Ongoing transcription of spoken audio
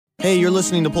Hey, you're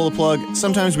listening to Pull the Plug.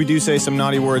 Sometimes we do say some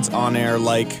naughty words on air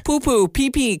like poo-poo,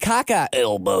 pee-pee, caca,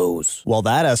 elbows. Well,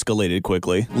 that escalated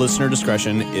quickly. Listener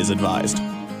discretion is advised.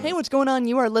 Hey, what's going on?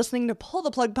 You are listening to Pull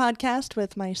the Plug podcast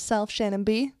with myself, Shannon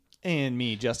B. And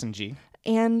me, Justin G.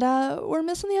 And we're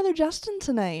missing the other Justin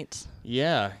tonight.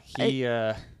 Yeah,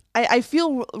 I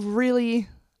feel really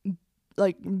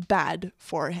bad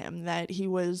for him that he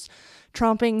was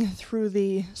tromping through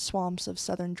the swamps of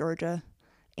southern Georgia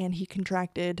and he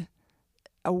contracted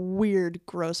a weird,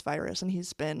 gross virus, and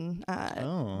he's been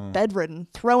bedridden,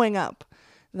 throwing up.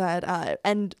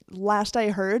 And last I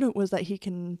heard was that he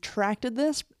contracted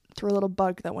this through a little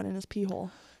bug that went in his pee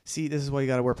hole. See, this is why you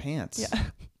gotta wear pants. Yeah.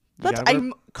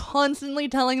 I'm constantly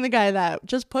telling the guy that.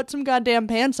 Just put some goddamn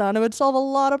pants on. It would solve a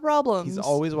lot of problems. He's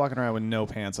always walking around with no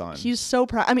pants on. He's so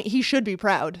proud. I mean, he should be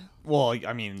proud. Well,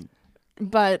 I mean...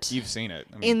 But you've seen it.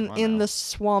 I mean, in the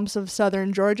swamps of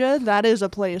southern Georgia, that is a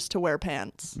place to wear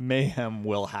pants. Mayhem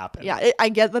will happen. Yeah, I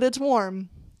get that it's warm,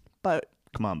 but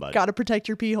come on, bud. Gotta protect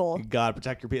your pee hole. You gotta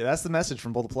protect your pee. That's the message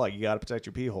from Pull the Plug. You gotta protect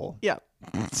your pee hole. Yeah.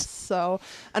 So,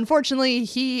 unfortunately,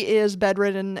 he is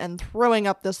bedridden and throwing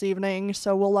up this evening.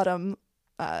 So we'll let him,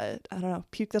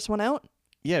 puke this one out.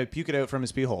 Yeah, puke it out from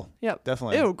his pee hole. Yep.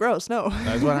 Definitely. Ew, gross. No.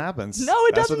 That's what happens. No,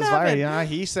 it doesn't happen. Yeah,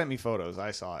 he sent me photos.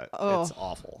 I saw it. Oh, it's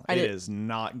awful. It is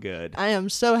not good. I am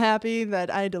so happy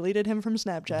that I deleted him from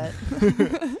Snapchat.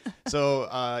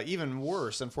 So, even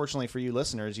worse, unfortunately for you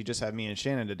listeners, you just have me and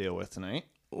Shannon to deal with tonight.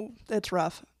 Ooh, it's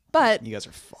rough. But you guys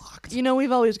are fucked. You know,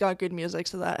 we've always got good music,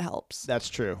 so that helps. That's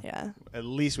true. Yeah. At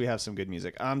least we have some good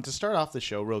music. To start off the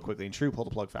show real quickly, in true Pull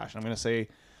the Plug fashion, I'm going to say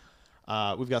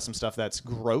we've got some stuff that's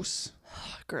gross.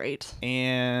 Great.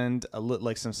 And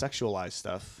like some sexualized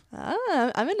stuff.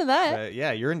 I'm into that.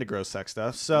 Yeah, you're into gross sex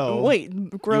stuff. So wait,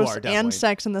 gross and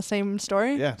sex in the same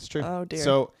story? Yeah, it's true. Oh, dear.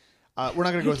 So we're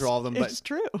not going to go through all of them, but it's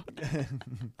true.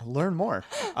 Learn more.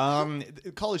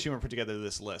 College Humor put together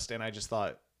this list, and I just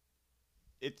thought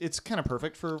it's kind of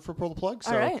perfect for Pull the Plug.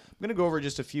 So all right. I'm going to go over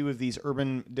just a few of these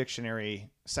Urban Dictionary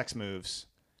sex moves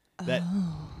that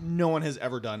no one has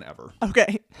ever done ever.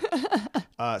 Okay.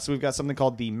 So we've got something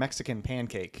called the Mexican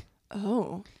pancake.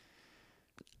 Oh.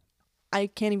 I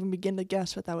can't even begin to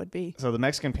guess what that would be. So the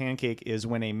Mexican pancake is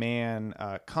when a man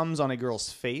comes on a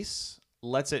girl's face,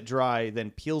 lets it dry,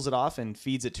 then peels it off and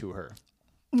feeds it to her.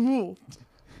 Ooh.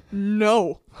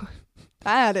 No.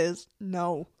 That is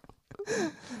no.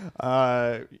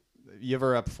 You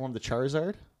ever performed the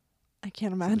Charizard? I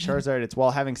can't imagine. Charizard, it's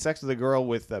while having sex with a girl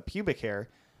with pubic hair.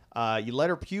 You light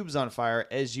her pubes on fire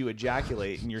as you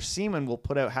ejaculate, and your semen will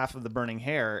put out half of the burning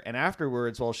hair. And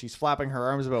afterwards, while she's flapping her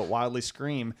arms about, wildly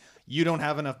scream, "You don't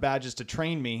have enough badges to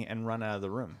train me," and run out of the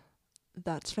room.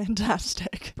 That's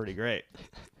fantastic. Pretty great.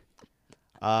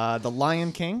 The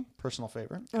Lion King, personal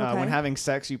favorite. Okay. When having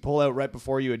sex, you pull out right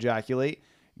before you ejaculate.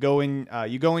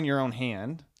 You go in your own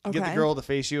hand. Okay. Get the girl to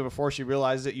face you. Before she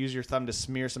realizes it, use your thumb to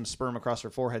smear some sperm across her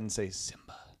forehead and say,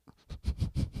 "Simba."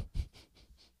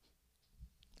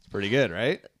 Pretty good,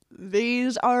 right?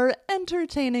 These are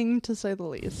entertaining, to say the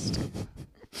least.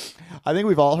 I think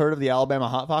we've all heard of the Alabama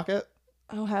Hot Pocket.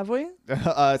 Oh, have we?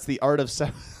 It's the art of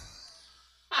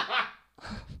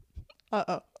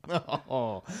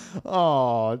Uh-oh.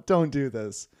 Oh, don't do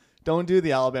this. Don't do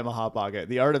the Alabama Hot Pocket.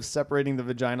 The art of separating the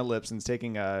vagina lips and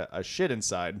taking a shit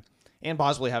inside and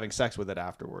possibly having sex with it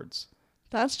afterwards.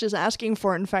 That's just asking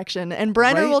for infection. And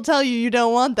Brenner will tell you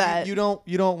don't want that. You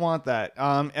don't want that.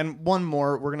 And one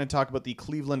more, we're going to talk about the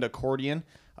Cleveland accordion.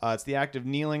 It's the act of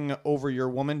kneeling over your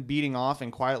woman, beating off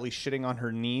and quietly shitting on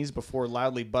her knees before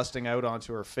loudly busting out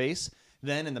onto her face.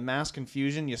 Then, in the mass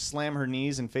confusion, you slam her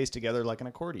knees and face together like an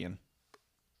accordion.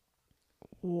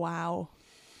 Wow.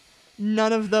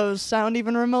 None of those sound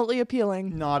even remotely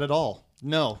appealing. Not at all.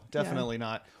 No, definitely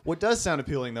not. What does sound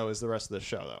appealing, though, is the rest of the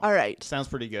show, though. All right. Sounds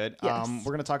pretty good. Yes.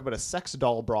 We're going to talk about a sex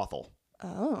doll brothel.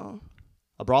 Oh.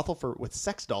 A brothel with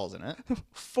sex dolls in it.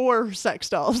 4 sex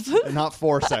dolls. Not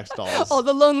 4 sex dolls. Oh,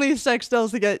 the lonely sex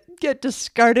dolls that get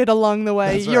discarded along the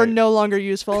way. That's You're right. no longer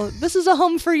useful. This is a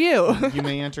home for you. You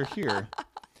may enter here.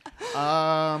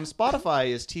 Spotify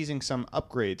is teasing some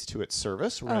upgrades to its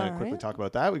service. We're going to quickly talk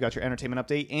about that. We got your entertainment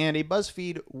update and a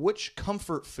BuzzFeed which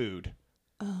comfort food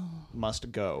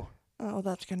must go. Oh,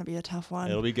 that's going to be a tough one.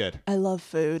 It'll be good. I love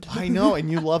food. I know, and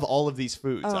you love all of these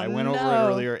foods. Oh, I went over it no.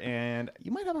 earlier, and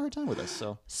you might have a hard time with this.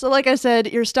 So like I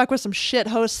said, you're stuck with some shit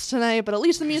hosts tonight, but at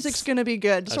least the music's going to be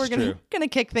good. So That's we're true. gonna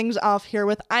kick things off here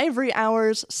with Ivory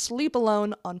Hours, Sleep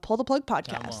Alone on Pull the Plug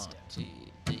Podcast.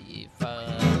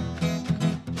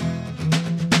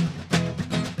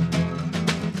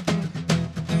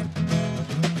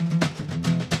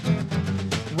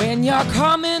 When When you're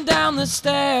coming down the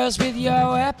stairs with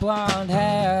your wet blonde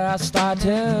hair, I start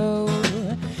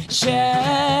to shake.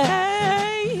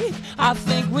 I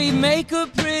think we make a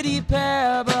pretty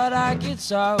pair, but I get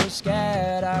so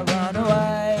scared I run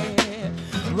away,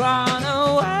 run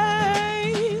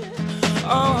away.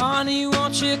 Oh honey,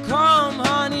 won't you come,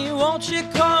 honey, won't you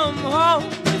come home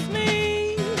with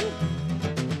me?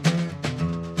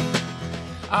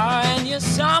 And you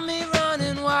saw me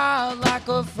running wild like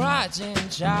a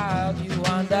frightened child. You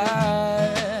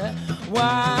wonder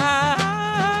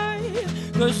why,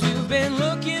 'cause you've been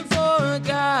looking for a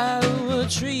guy who will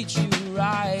treat you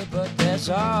right, but they're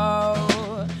so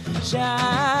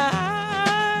shy.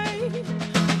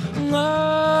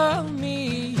 Love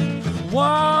me,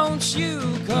 won't you?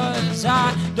 'Cause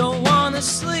I don't wanna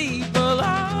sleep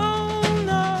alone,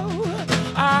 no.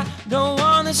 I don't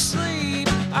wanna sleep,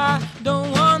 I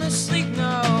don't wanna sleep, no.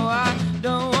 I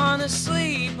don't wanna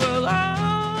sleep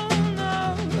alone,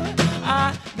 no.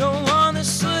 I don't wanna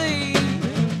sleep.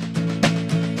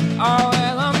 Oh,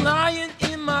 well, I'm lying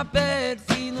in my bed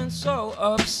feeling so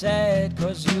upset,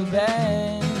 'cause you've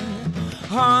been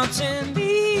haunting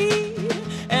me.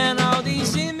 And all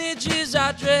these images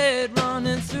I dread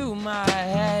running through my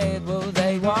head, well,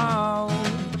 they won't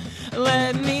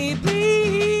let me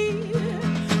be.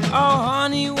 Oh,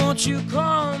 honey, won't you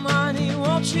come, honey,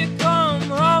 won't you come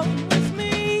home with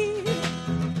me?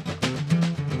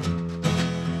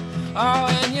 Oh,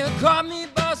 and you caught me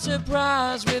by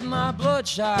surprise with my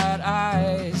bloodshot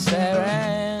eyes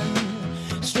staring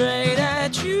straight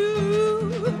at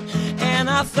you. And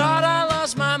I thought I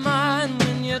lost my mind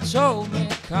when you told me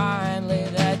kindly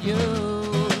that you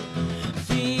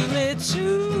feel it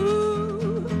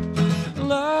too.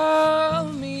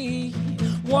 Love me,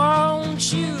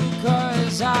 won't you?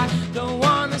 'Cause I don't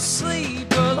wanna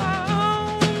sleep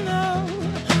alone, no.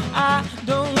 I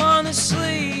don't wanna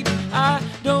sleep, I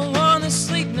don't wanna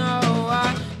sleep, no.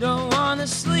 I don't wanna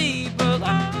sleep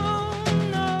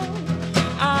alone, no.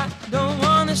 I don't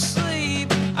wanna sleep,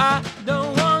 I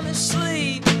don't wanna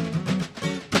sleep.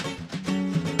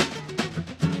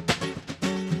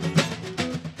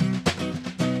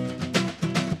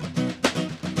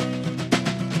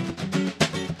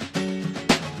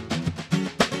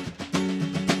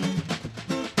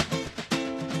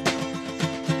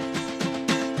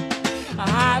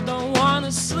 I don't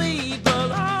wanna sleep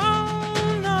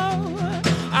alone, no.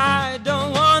 I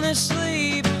don't wanna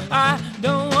sleep, I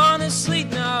don't wanna sleep,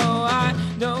 no. I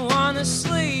don't wanna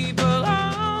sleep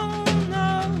alone,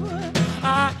 no.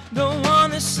 I don't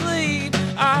wanna sleep,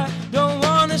 I don't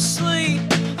wanna sleep,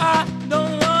 I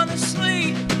don't wanna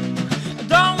sleep, I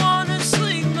don't wanna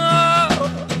sleep, no.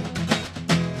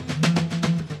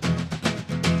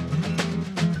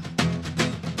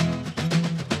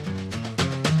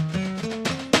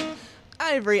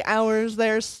 Ivory hours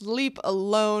there, sleep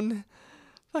alone.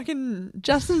 Fucking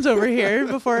Justin's over here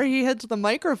before he hits the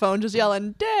microphone just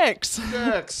yelling dicks.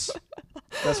 Dicks.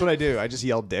 That's what I do. I just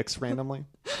yell dicks randomly.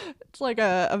 It's like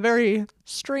a very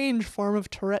strange form of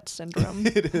Tourette syndrome.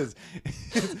 It is.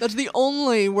 That's the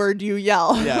only word you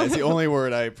yell. Yeah, it's the only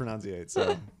word I pronunciate,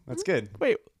 so that's good.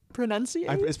 Wait,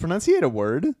 pronunciate? Is pronunciate a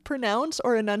word? Pronounce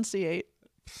or enunciate?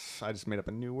 I just made up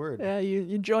a new word. Yeah,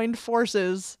 you joined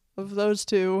forces of those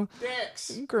two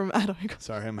Dicks. grammatical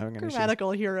Sorry, I'm having an issue.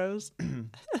 grammatical heroes.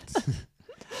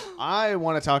 I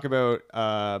want to talk about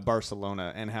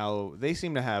Barcelona and how they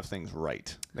seem to have things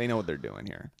right. They know what they're doing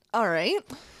here. All right.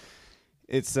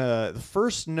 It's the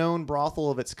first known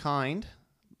brothel of its kind.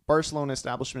 Barcelona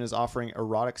establishment is offering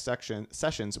erotic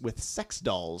sessions with sex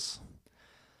dolls.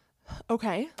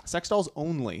 Okay. Sex dolls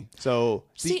only. So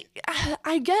See,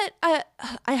 I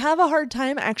have a hard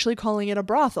time actually calling it a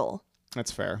brothel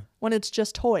that's fair. when it's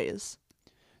just toys.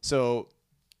 So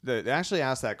they actually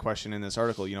asked that question in this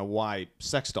article, you know, why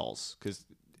sex dolls? Because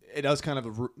it does kind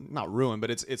of not ruin,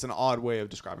 but it's an odd way of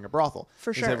describing a brothel.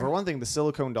 For They said, sure. for one thing, the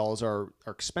silicone dolls are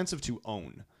expensive to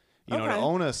own. You know, to Okay.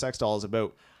 own a sex doll is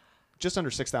about just under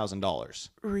 $6,000.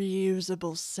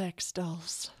 Reusable sex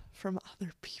dolls from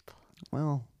other people.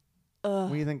 Well, what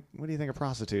do you think? What do you think a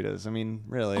prostitute is? I mean,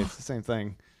 really, it's the same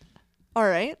thing. All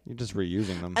right. You're just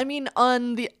reusing them. I mean,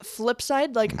 on the flip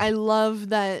side, like, I love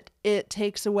that it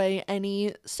takes away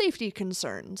any safety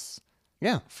concerns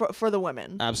Yeah, for the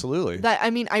women. absolutely. That, I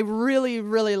mean, I really,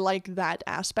 really like that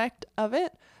aspect of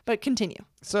it. But continue.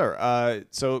 Sir,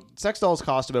 so sex dolls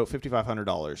cost about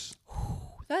 $5,500.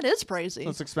 That is pricey.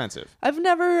 That's expensive. I've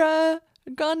never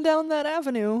gone down that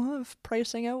avenue of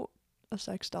pricing out a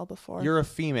sex doll before. You're a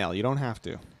female. You don't have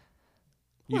to.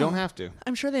 You don't have to.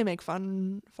 I'm sure they make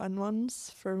fun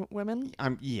ones for women.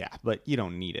 Yeah, but you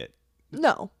don't need it.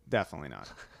 No. Definitely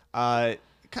not.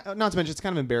 not to mention, it's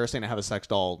kind of embarrassing to have a sex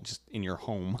doll just in your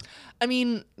home. I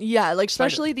mean, yeah, like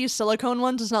especially these silicone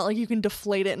ones. It's not like you can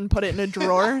deflate it and put it in a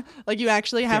drawer. Like you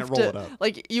actually have roll it to, up.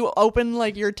 like you open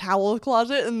like your towel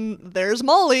closet and there's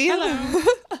Molly.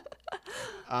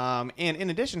 And in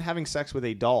addition, having sex with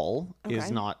a doll is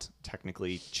Okay. not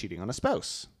technically cheating on a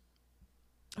spouse.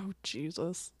 Oh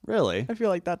Jesus! Really? I feel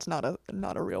like that's not a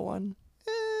real one.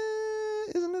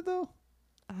 Isn't it though?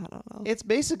 I don't know. It's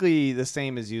basically the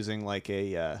same as using like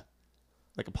a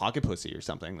pocket pussy or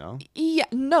something, though. Yeah,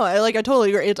 no, I totally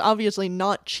agree. It's obviously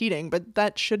not cheating, but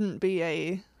that shouldn't be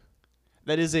a.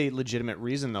 That is a legitimate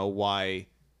reason, though, why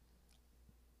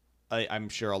I'm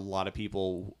sure a lot of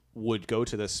people would go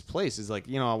to this place. Is like,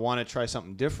 I want to try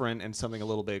something different and something a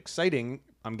little bit exciting.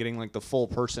 I'm getting like the full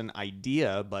person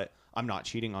idea, but I'm not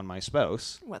cheating on my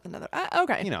spouse. With another.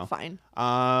 Okay, fine.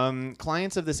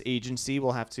 Clients of this agency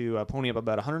will have to pony up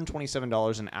about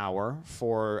 $127 an hour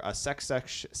for a sex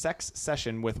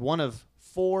session with one of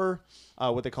 4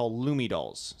 what they call Lumi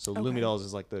dolls. So Lumi dolls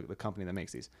is like the company that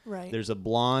makes these. Right. There's a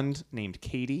blonde named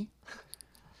Katie,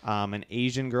 an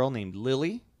Asian girl named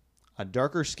Lily, a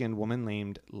darker skinned woman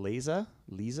named Liza,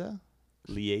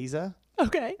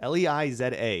 Okay.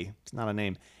 Leiza. It's not a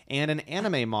name, and an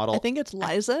anime model. I think it's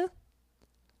Liza.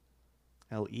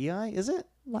 Lei, is it?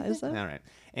 Liza. All right.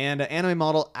 And anime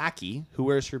model Aki, who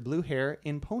wears her blue hair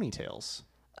in ponytails.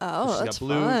 Oh, She's that's got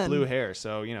fun. blue hair,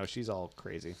 so she's all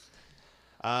crazy.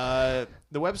 The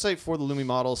website for the Lumi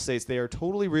models states they are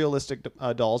totally realistic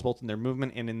dolls, both in their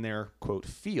movement and in their quote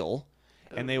feel,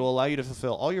 and they will allow you to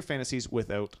fulfill all your fantasies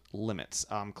without limits.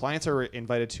 Clients are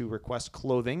invited to request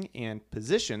clothing and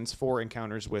positions for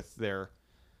encounters with their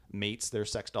mates, their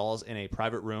sex dolls, in a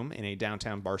private room in a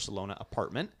downtown Barcelona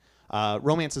apartment.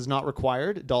 Romance is not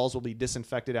required. Dolls will be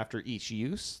disinfected after each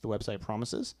use, the website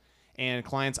promises. And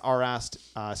clients are asked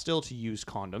still to use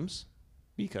condoms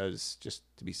because just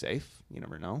to be safe, you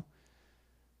never know.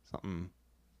 Something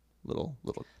little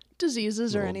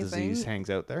Diseases or anything. disease hangs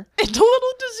out there. It's a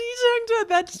little disease hangs out.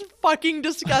 That's fucking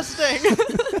disgusting.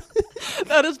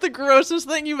 That is the grossest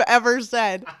thing you've ever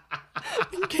said.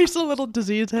 In case a little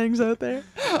disease hangs out there.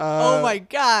 Oh my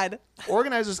God.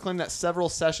 Organizers claim that several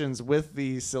sessions with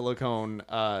the silicone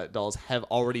dolls have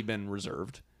already been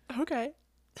reserved. Okay.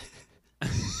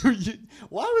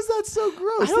 Why was that so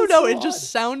gross? I don't That's know. so It odd.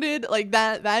 just sounded like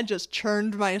that. That just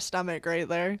churned my stomach right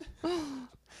there.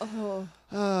 Oh.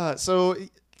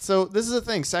 So this is a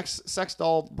thing. Sex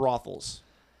doll brothels.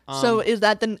 So is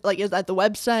that the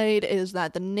website? Is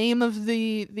that the name of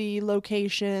the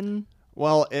location?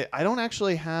 Well, I don't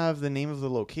actually have the name of the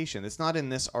location. It's not in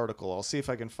this article. I'll see if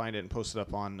I can find it and post it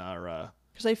up on our.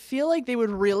 Because I feel like they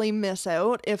would really miss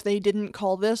out if they didn't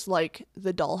call this like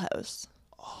the dollhouse.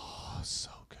 Oh, so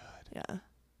good. Yeah.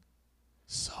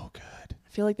 So good. I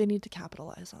feel like they need to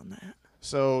capitalize on that.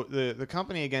 So the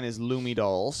company again is Lumi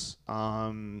Dolls.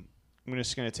 I'm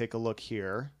just gonna take a look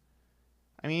here.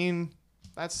 I mean,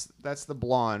 that's the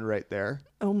blonde right there.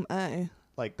 Oh my.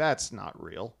 Like that's not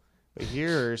real. But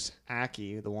here's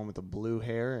Aki, the one with the blue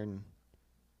hair, and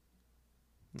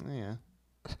oh yeah,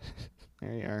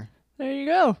 there you are. There you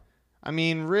go. I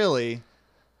mean, really,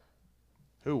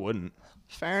 who wouldn't?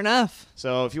 Fair enough.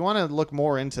 So if you want to look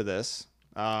more into this,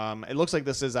 it looks like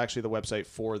this is actually the website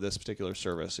for this particular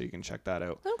service, so you can check that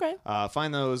out. Okay.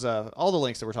 Find those all the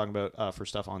links that we're talking about for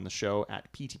stuff on the show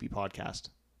at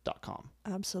ptppodcast.com.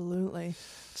 Absolutely.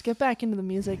 Let's get back into the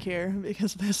music here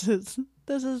because this is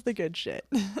the good shit.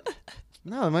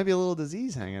 No, there might be a little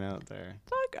disease hanging out there.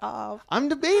 Fuck off. I'm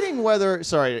debating whether.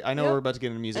 Sorry, I know Yep. we're about to get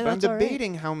into music, And but I'm that's all right.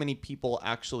 debating how many people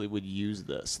actually would use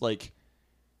this. Like,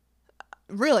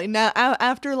 Really? Now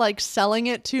after like selling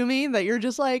it to me that you're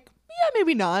just like, yeah,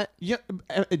 maybe not. yeah,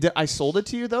 I sold it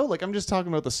to you though. Like, I'm just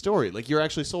talking about the story. Like, you're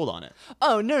actually sold on it.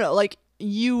 Oh, no. Like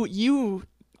you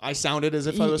I sounded as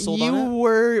if I was sold you on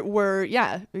it. were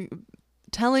yeah,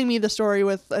 telling me the story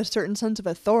with a certain sense of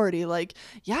authority. Like,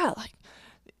 yeah, like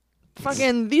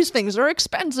fucking these things are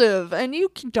expensive and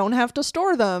you don't have to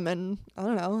store them. And I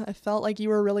don't know. I felt like you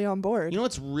were really on board. You know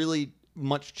what's really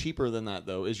much cheaper than that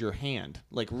though is your hand.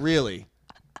 Like, really.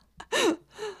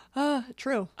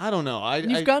 True. I don't know.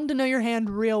 You've gotten to know your hand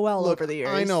real well Look, over the years.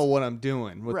 I know what I'm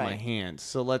doing with my Right. hands,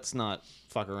 so let's not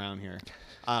fuck around here.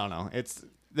 I don't know.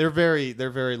 They're very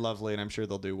lovely, and I'm sure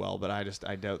they'll do well. But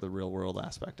I doubt the real world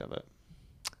aspect of it.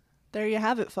 There you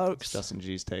have it, folks. It's Justin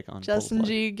G's take on. Pull the Justin plug.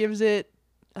 G gives it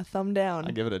a thumb down.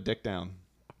 I give it a dick down.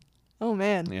 Oh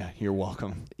man. Yeah, you're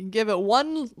welcome. You give it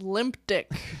one limp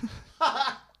dick.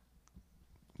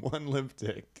 One limp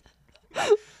dick.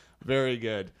 Very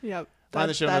good. Yep. Find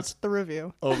the show That's notes the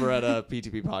review. over at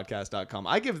ptppodcast.com.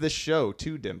 I give this show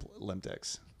 2 limp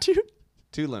dicks. Two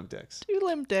 2 limp dicks. 2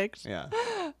 limp dicks. Yeah.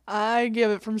 I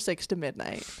give it from 6 to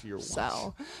midnight. You're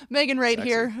So, Megan right Sexy.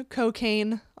 here,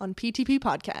 Cocaine on PTP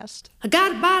Podcast. I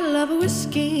got a bottle of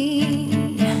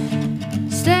whiskey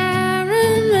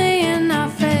staring me in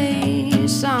the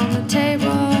face on the table.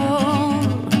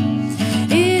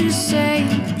 It is saying,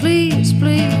 please,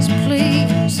 please,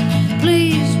 please,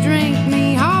 please drink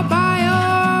me all by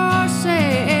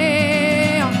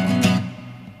yourself.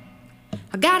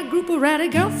 I got a group of ratty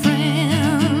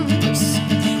girlfriends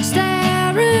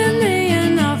staring me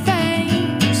in the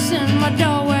face in my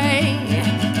doorway.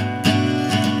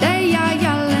 They are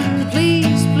yelling,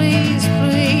 please, please,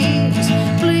 please,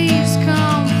 please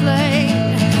come play.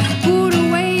 Put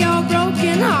away your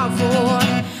broken heart for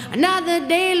another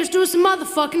day. Let's do some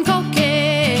motherfucking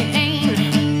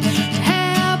cocaine.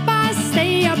 Help us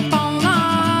stay up all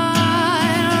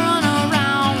night, run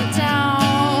around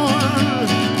town,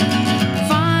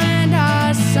 find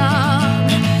us some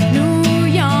new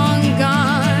young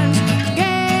guns.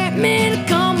 Get me to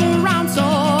come around so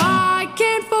I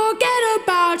can't forget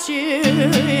about you.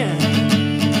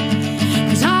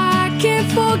 'Cause I can't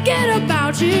forget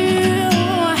about you.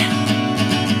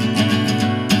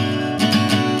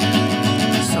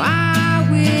 So I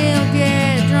will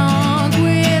get drunk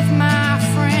with my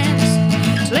friends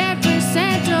till every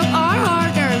cent of our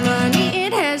hard-earned money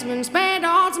it has been spent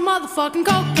on some motherfucking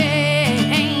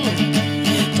cocaine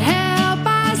to help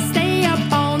us stay up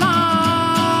all night.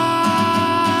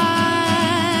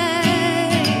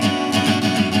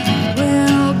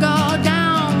 We'll go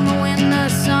down when the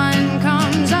sun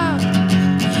comes up.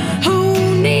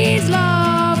 Who needs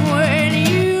love when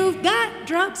you've got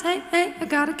drugs? Hey, hey, I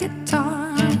got a guitar.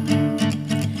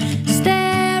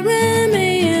 Staring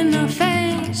me in the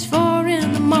face, 4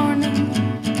 in the morning.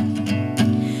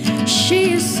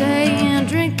 She is saying,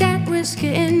 drink that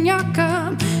whiskey in your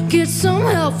cup. Get some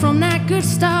help from that good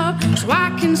stuff so I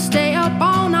can stay up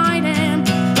all night and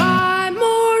write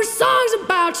more songs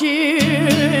about you.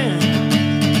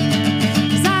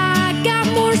 'Cause I got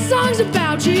more songs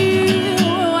about you.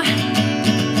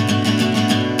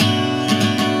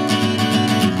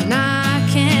 And I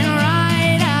can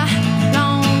write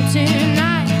alone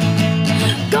tonight.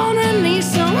 Gonna need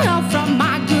some help from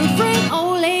my good friend,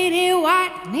 old lady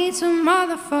White. Need some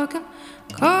motherfucking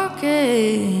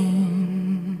cocaine.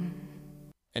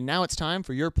 And now it's time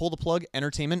for your Pull the Plug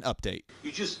entertainment update.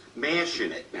 You're just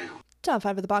mashing it now. Top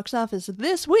 5 of the box office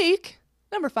this week.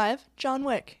 Number 5, John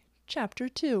Wick, Chapter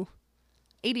 2.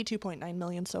 82.9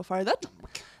 million so far. That's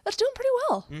doing pretty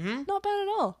well. Not bad at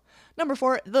all. Number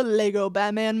 4, the Lego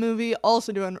Batman movie,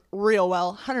 also doing real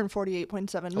well.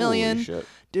 148.7 million. Holy shit.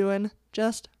 Doing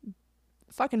just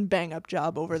fucking bang up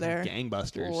job over there.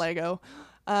 Gangbusters. Lego.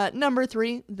 Number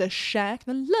 3, The Shack.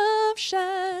 The Love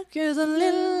Shack is a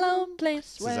little old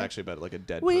place This is where actually about like a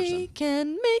dead we person.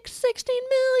 can make 16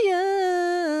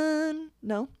 million.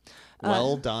 No.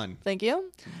 Well done. Thank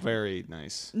you. Very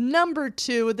nice. Number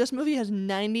 2, this movie has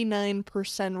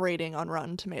 99% rating on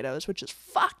Rotten Tomatoes, which is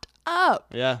fucked up.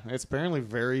 Yeah, it's apparently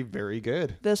very, very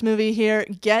good. This movie here,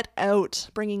 Get Out,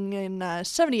 bringing in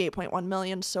 78.1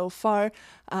 million so far.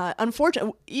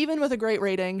 Unfortunately, even with a great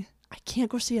rating, I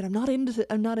can't go see it. I'm not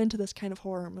into this kind of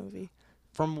horror movie.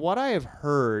 From what I have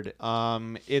heard,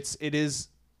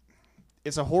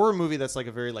 it's a horror movie that's like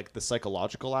a very like the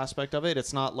psychological aspect of it.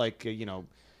 It's not like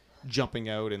jumping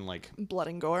out and like Blood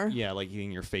and gore. yeah, like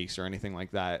eating your face or anything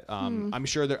like that. I'm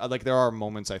sure there are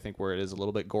moments I think where it is a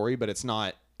little bit gory, but it's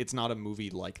not a movie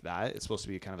like that. It's supposed to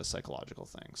be kind of a psychological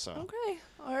thing. So Okay.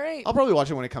 All right. I'll probably watch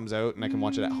it when it comes out, and I can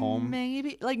watch it at home.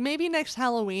 Maybe next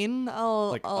Halloween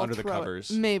I'll Under the throw it.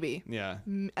 covers. Maybe. Yeah,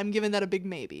 I'm giving that a big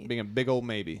maybe. being a big old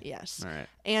maybe. Yes. All right.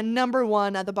 And number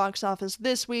 1 at the box office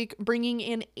this week, bringing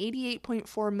in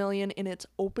 88.4 million in its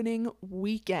opening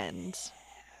weekend.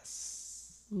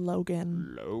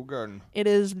 Logan. It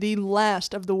is the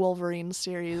last of the Wolverine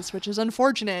series, which is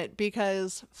unfortunate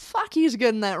because fuck, he's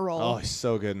good in that role. Oh, he's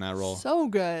so good in that role. So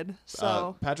good.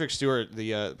 So Patrick Stewart,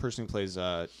 the person who plays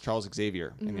Charles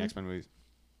Xavier in the X-Men movies,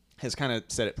 has kind of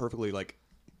said it perfectly. Like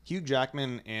Hugh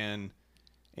Jackman and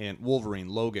Wolverine,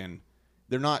 Logan,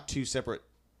 they're not two separate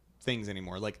things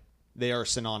anymore. Like they are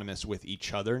synonymous with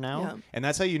each other now, Yeah. and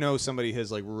that's how you know somebody has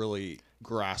like really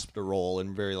grasped a role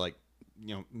and very like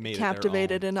made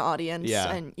captivated it their own. an audience.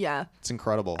 Yeah. And yeah, It's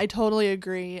incredible. I totally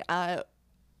agree.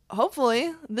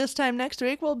 Hopefully this time next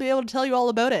week we'll be able to tell you all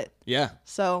about it. Yeah.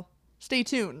 So stay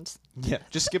tuned. Yeah.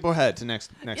 Just skip ahead to next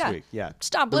Yeah. week. Yeah.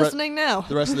 Stop The re- listening now.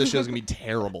 The rest of the show is going to be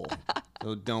terrible.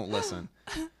 So don't listen.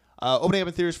 Opening up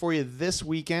in theaters for you this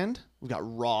weekend, we've got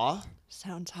Raw.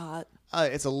 Sounds hot.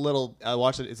 It's a little. I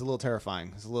watched it. It's a little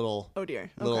terrifying. It's a little. Oh dear.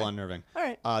 A little Okay. unnerving. All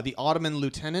right. The Ottoman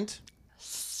Lieutenant.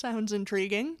 Sounds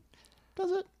intriguing.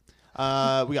 Does it?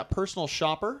 We got Personal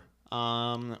Shopper,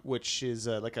 which is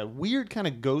like a weird kind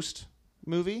of ghost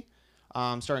movie,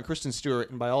 starring Kristen Stewart,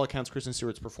 and by all accounts, Kristen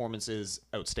Stewart's performance is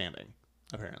outstanding.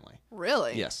 Apparently,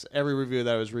 Really? yes. Every review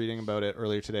that I was reading about it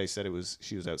earlier today said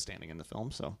she was outstanding in the film.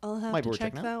 So I'll have might be to worth check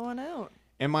checking out. that one out.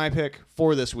 And my pick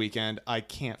for this weekend, I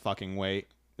can't fucking wait.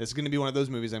 This is going to be one of those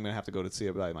movies I'm going to have to go to see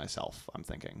it by myself. I'm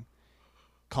thinking,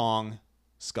 Kong,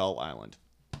 Skull Island.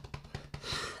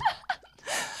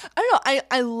 I don't know.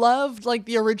 I loved like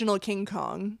the original King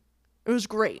Kong. It was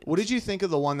great. What did you think of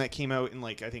the one that came out in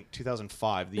like I think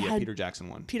 2005, the had Peter Jackson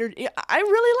one? Peter, yeah, I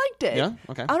really liked it. Yeah?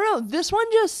 Okay. I don't know. This one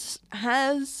just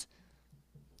has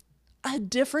a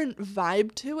different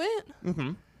vibe to it.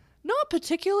 Mm-hmm. Not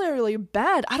particularly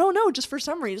bad. I don't know. Just for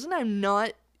some reason, I'm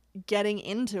not getting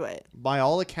into it. By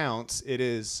all accounts, it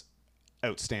is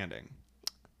outstanding.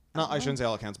 I shouldn't say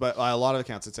all accounts, but by a lot of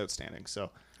accounts, it's outstanding.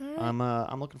 So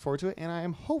I'm looking forward to it, and I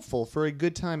am hopeful for a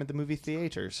good time at the movie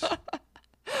theaters.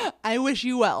 I wish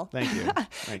you well. Thank you.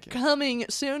 Thank you. Coming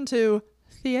soon to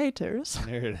theaters.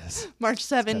 There it is. March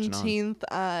catching on.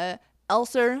 17th,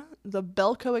 Elser, the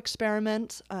Belko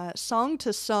Experiment, Song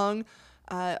to Song,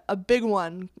 a big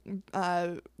one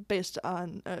based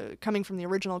on coming from the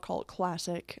original cult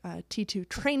classic, T2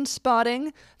 Train Spotting.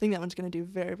 I think that one's going to do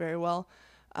very, very well.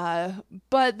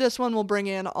 But this one will bring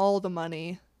in all the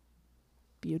money.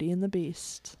 Beauty and the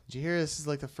Beast. Did you hear this is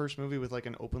like the first movie with like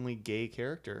an openly gay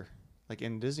character, like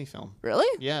in a Disney film? Really?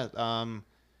 Yeah.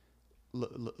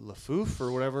 Lafouf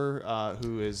or whatever,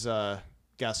 who is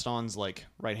Gaston's like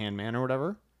right-hand man or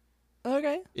whatever,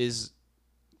 Okay. is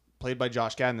played by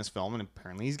Josh Gad in this film, and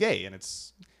apparently he's gay,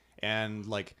 and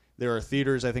like there are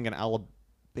theaters I think in Alabama,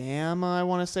 I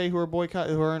want to say, who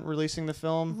aren't releasing the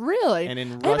film. Really? And in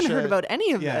I haven't Russia- heard about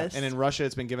any of Yeah, this. and in Russia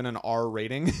it's been given an R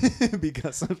rating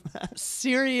because of that.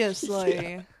 Seriously.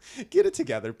 Yeah. Get it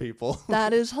together, people.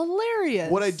 That is hilarious.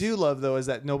 What I do love though is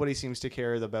that nobody seems to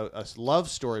care about a love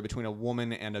story between a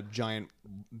woman and a giant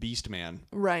beast man.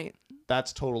 Right.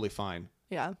 That's totally fine.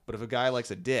 Yeah. But if a guy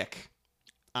likes a dick,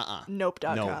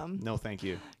 Nope.com. no, thank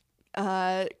you.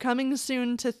 Coming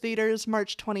soon to theaters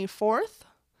March 24th.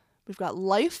 We've got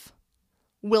Life,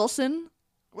 Wilson,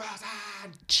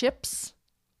 Chips.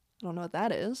 I don't know what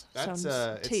that is. That's, Sounds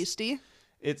it's- tasty.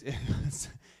 It's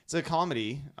a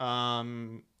comedy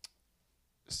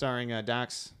starring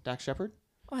Dax Shepard.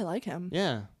 Oh, I like him.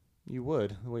 Yeah, you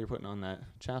would. The way you're putting on that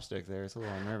chapstick there, it's a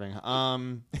little unnerving.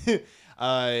 And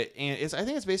I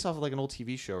think it's based off of like an old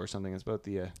TV show or something. It's about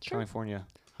the California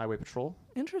Highway Patrol.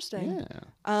 Interesting.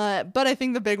 Yeah. But I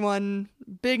think the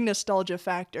big nostalgia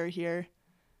factor here,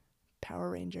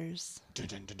 Power Rangers. Dun,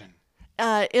 dun, dun,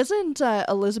 dun. Isn't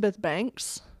Elizabeth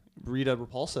Banks Rita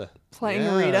Repulsa playing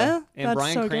Yeah. Rita? And That's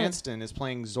Bryan so good. Cranston is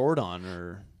playing Zordon.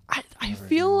 Or I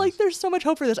feel like there's so much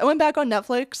hope for this. I went back on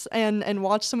Netflix and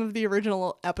watched some of the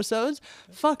original episodes.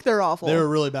 Fuck, they're awful. they were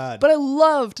really bad. But I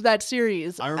loved that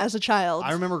series I rem- as a child.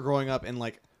 I remember growing up and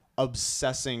like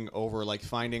obsessing over like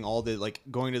finding all the like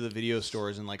going to the video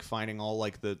stores and like finding all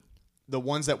like the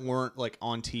ones that weren't like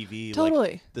on TV,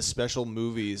 Totally. like the special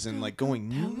movies, and like going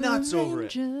nuts over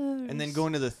it, and then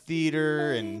going to the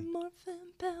theater and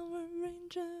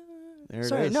there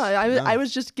Sorry, it is. no, I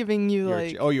was just giving you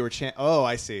like you were oh,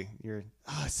 I see.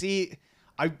 See,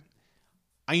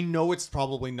 I know it's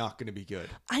probably not going to be good.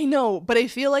 I know, but I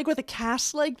feel like with a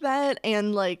cast like that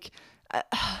and like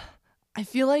I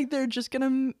feel like they're just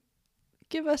gonna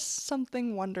give us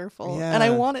something wonderful, and I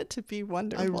Yeah. want it to be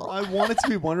wonderful. I want it to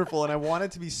be wonderful, and I want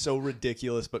it to be so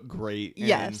ridiculous but great. And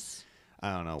Yes,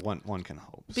 I don't know. One can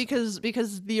hope. because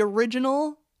the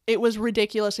original, it was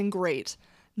ridiculous and great.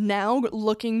 Now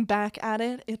looking back at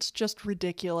it, it's just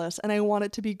ridiculous, and I want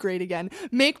it to be great again.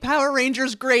 Make Power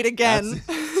Rangers great again.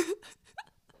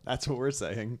 That's what we're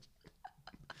saying.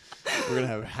 We're gonna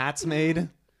have hats made.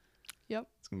 Yep.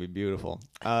 It's gonna be beautiful.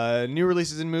 New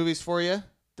releases in movies for you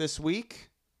this week.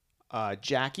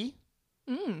 Jackie.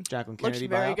 Jacqueline Looks Kennedy.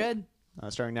 very biopic, good.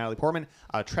 starring Natalie Portman.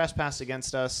 Trespass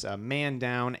Against Us. Man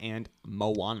Down, and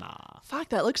Moana. Fuck,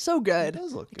 that looks so good. It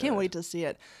does look I can't good. wait to see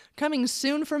it. Coming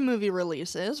soon from movie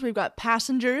releases, we've got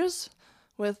Passengers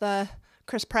with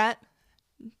Chris Pratt,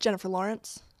 Jennifer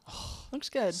Lawrence. Looks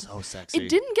good. So sexy. It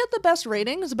didn't get the best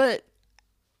ratings, but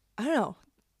I don't know.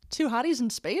 Two hotties in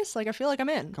space? Like, I feel like I'm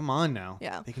in. Come on now.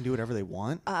 Yeah. They can do whatever they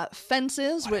want.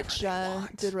 Fences, which they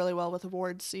want. did really well with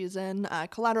awards season.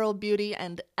 Collateral Beauty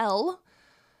and Elle.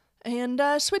 And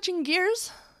switching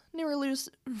gears, new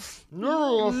releases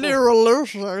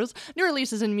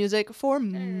in music for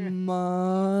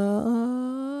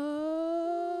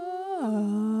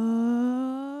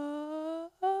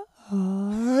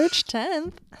March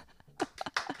 10th.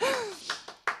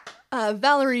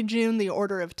 Valerie June, The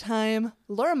Order of Time.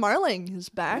 Laura Marling is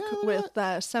back with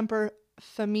Semper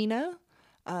Femina.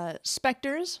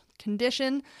 Spectres,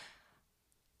 Condition.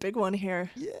 Big one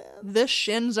here. Yeah. The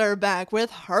Shins are back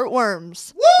with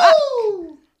Heartworms.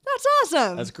 Woo! That's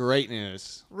awesome. That's great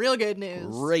news. Real good news.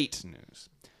 Great news.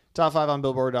 Top 5 on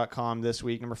Billboard.com this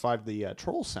week. Number 5, the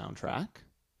Troll soundtrack.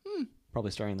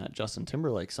 Probably starring that Justin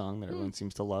Timberlake song that everyone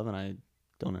seems to love, and I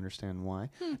don't understand why.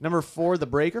 Number 4, The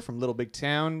Breaker from Little Big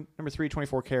Town. Number 3,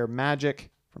 24 Karat Magic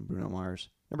from Bruno Mars.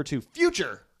 Number 2,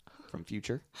 Future from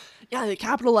Future. Yeah, they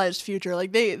capitalized Future.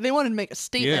 Like they wanted to make a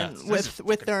statement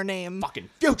with their name. Fucking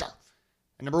Future.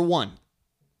 And number 1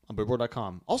 on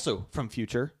Billboard.com, also from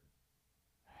Future.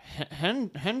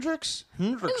 Hendrix?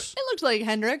 Hendrix. It looks like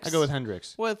Hendrix. I go with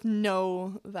Hendrix. With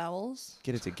no vowels.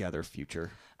 Get it together, Future.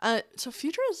 So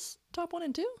Future is top 1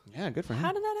 and 2? Yeah, good for him.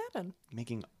 How did that happen?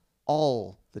 Making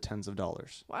all the tens of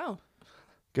dollars. Wow.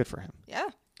 Good for him. Yeah.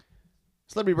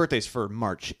 Celebrity birthdays for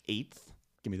March 8th.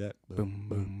 Give me that. Boom,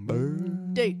 boom,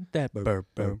 boom. Day. That burr,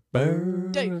 burr, burr.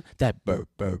 Day. That burr,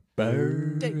 burr,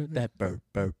 burr. Day. That burr,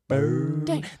 burr, burr.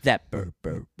 Day. That burr,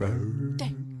 burr, burr.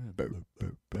 Day. Burr,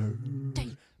 burr, burr. Day.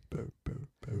 Burr, burr,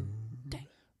 burr. Day.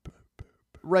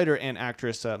 Writer and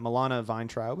actress Milana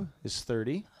Weintraub is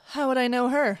 30. How would I know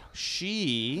her?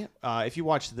 She, if you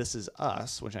watch This Is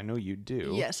Us, which I know you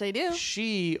do. Yes, I do.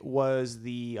 She was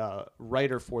the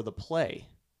writer for the play.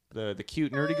 The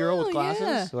cute nerdy girl with glasses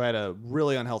yeah. who I had a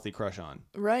really unhealthy crush on.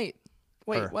 Right.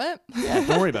 Wait, Her. what? Yeah,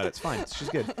 don't worry about it. It's fine. She's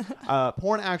good.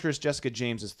 Porn actress Jessica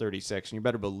James is 36, and you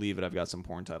better believe it. I've got some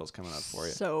porn titles coming up for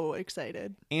you. So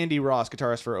excited. Andy Ross,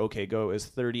 guitarist for OK Go, is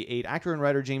 38. Actor and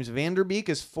writer James Vanderbeek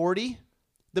is 40.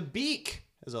 The Beak,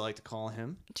 as I like to call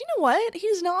him. Do you know what?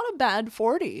 He's not a bad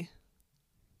 40.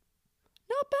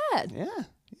 Not bad. Yeah.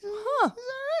 He's Huh. all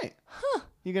right. Huh.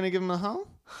 You going to give him a home?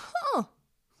 Huh.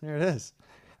 There it is.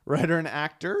 Writer and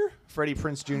actor Freddie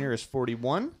Prinze Jr. is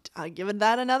 41. I give it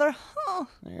that another. Huh.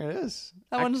 There it is.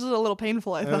 That one's a little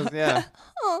painful, I thought. Yeah.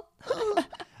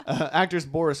 Actress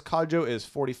Boris Kodjoe is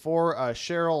 44.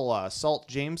 Cheryl Salt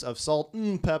James of Salt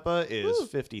and Peppa is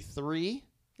 53.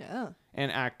 Yeah.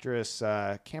 And actress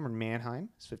Cameron Manheim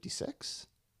is 56.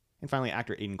 And finally,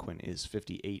 actor Aidan Quinn is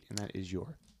 58. And that is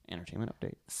your entertainment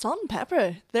update. Salt and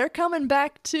Pepper. They're coming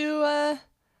back to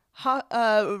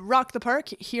Rock the Park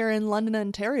here in London,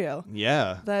 Ontario.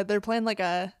 Yeah. They're playing like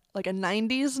a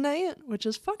 90s night, which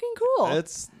is fucking cool.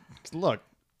 Look,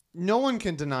 no one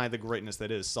can deny the greatness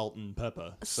that is Salt and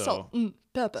Peppa. So, Salt and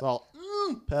Pepper. Salt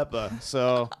and Peppa.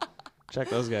 So check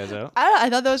those guys out. I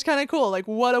thought that was kind of cool. Like,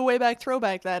 what a way back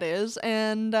throwback that is.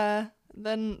 And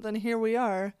then here we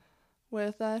are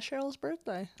with Cheryl's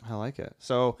birthday. I like it.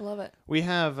 So I love it. we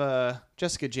have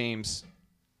Jessica James,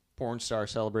 porn star,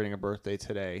 celebrating a birthday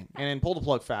today. And in pull to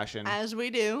plug fashion, As we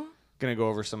do. going to go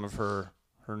over some of her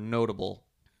notable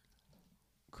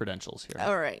credentials here.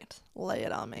 All right. Lay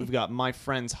it on me. We've got My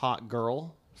Friend's Hot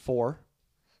Girl, 4.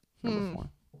 Number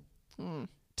 4.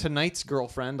 Tonight's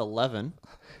Girlfriend, 11.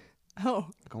 Oh.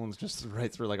 Going just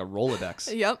right through like a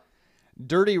Rolodex. Yep.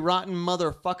 Dirty Rotten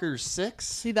Motherfuckers, 6.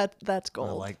 See, that's gold.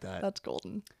 I like that. That's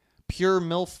golden. Pure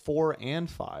MILF, 4 and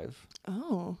 5.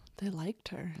 Oh, they liked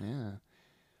her.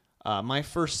 Yeah. My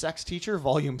First Sex Teacher,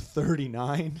 volume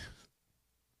 39.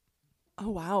 Oh,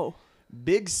 wow.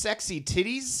 Big Sexy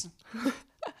Titties.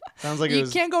 Sounds like it You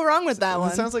was. can't go wrong with that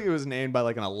one. It sounds like it was named by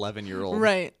like an 11-year-old.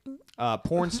 Right.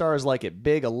 Porn Stars Like It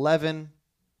Big, 11.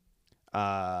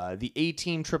 The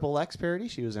A-Team Triple X parody,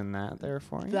 she was in that there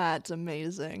for you. That's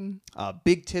amazing.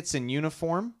 Big Tits in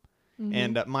Uniform,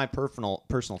 and my personal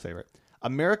favorite,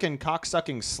 American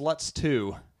Cocksucking Sluts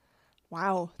 2,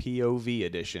 Wow. POV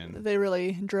edition. They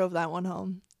really drove that one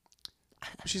home.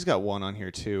 She's got one on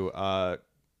here too.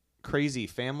 Crazy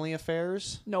Family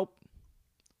Affairs. Nope.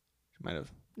 She might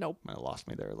have lost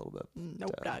me there a little bit.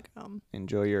 Nope. Dog.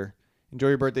 Enjoy your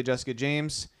birthday, Jessica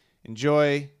James.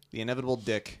 Enjoy the inevitable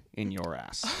dick in your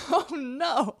ass. Oh,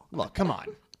 no. Look, come on.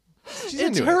 She's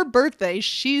It's into her it. birthday.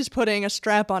 She's putting a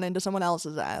strap-on into someone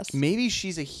else's ass. Maybe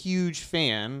she's a huge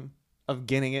fan of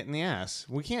getting it in the ass.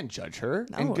 We can't judge her.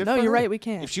 No, and good no, for you're her. right, we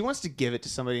can't. If she wants to give it to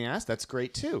somebody in the ass, that's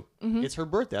great too. It's her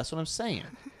birthday. That's what I'm saying.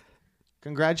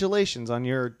 Congratulations on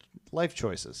your life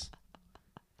choices.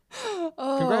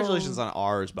 Congratulations on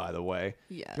ours, by the way.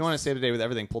 Yes. If you want to stay today with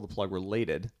everything Pull the Plug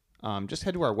related, just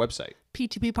head to our website.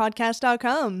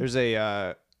 PTPpodcast.com. There's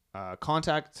a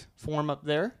contact form up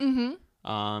there. Mm-hmm.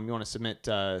 You want to submit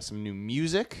some new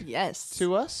music Yes.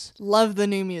 to us. Love the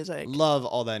new music. Love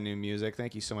all that new music.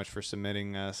 Thank you so much for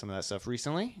submitting some of that stuff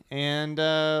recently. And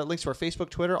links to our Facebook,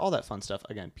 Twitter, all that fun stuff.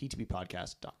 Again,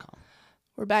 ptppodcast.com.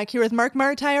 We're back here with Mark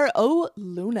Martire, Oh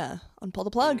Luna, on Pull the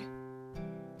Plug.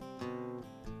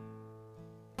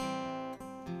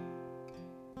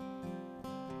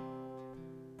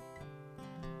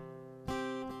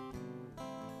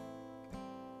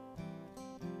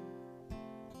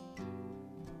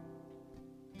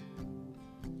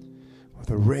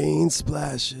 The rain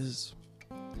splashes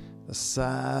the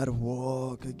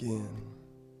sidewalk again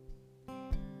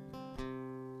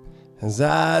as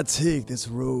I take this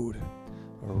road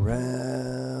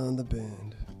around the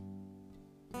bend.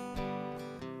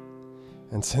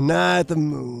 And tonight the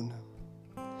moon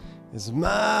is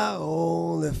my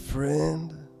only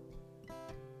friend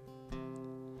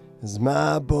as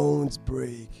my bones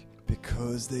break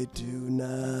because they do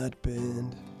not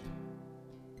bend.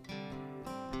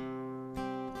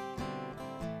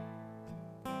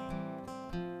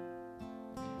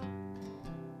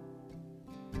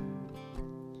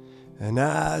 And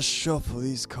I shuffle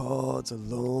these cards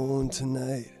alone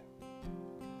tonight,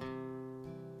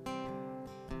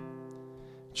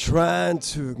 trying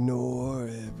to ignore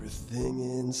everything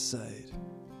in sight,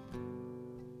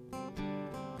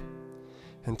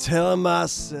 and telling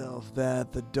myself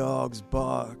that the dogs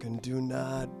bark and do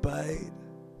not bite,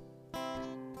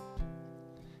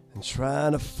 and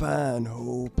trying to find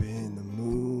hope in the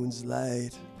moon's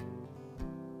light.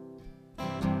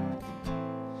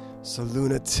 So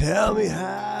Luna, tell me,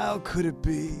 how could it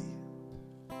be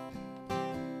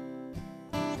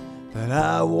that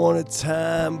I wanted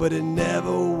time but it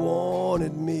never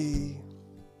wanted me?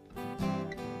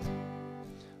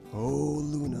 Oh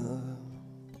Luna,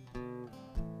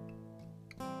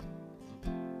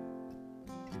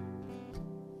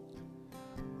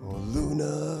 oh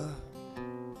Luna,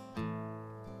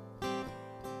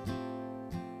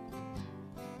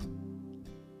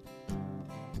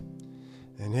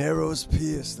 and arrows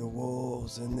pierce the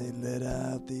walls and they let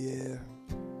out the air.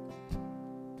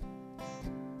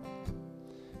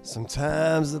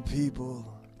 Sometimes the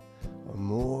people are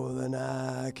more than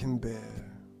I can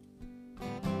bear.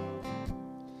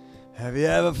 Have you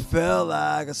ever felt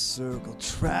like a circle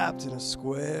trapped in a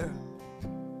square?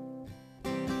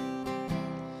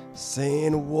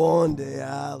 Saying one day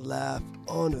I'll laugh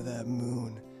under that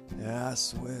moon, yeah, I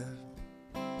swear.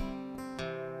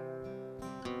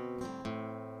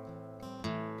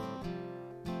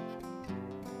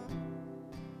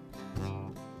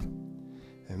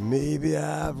 And maybe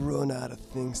I've run out of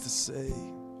things to say,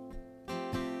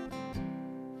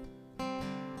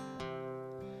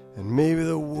 and maybe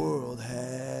the world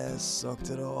has sucked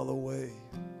it all away.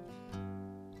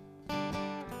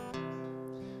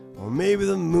 Or maybe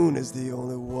the moon is the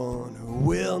only one who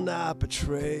will not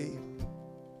betray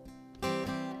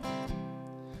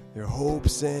your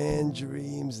hopes and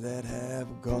dreams that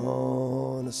have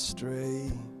gone astray.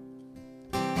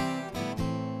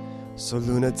 So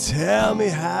Luna, tell me,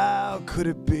 how could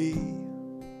it be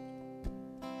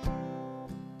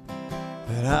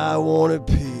that I wanted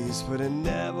peace but it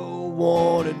never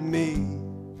wanted me?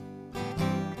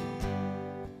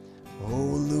 Oh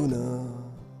Luna,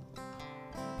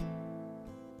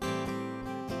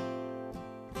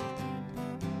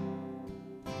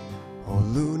 oh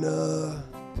Luna,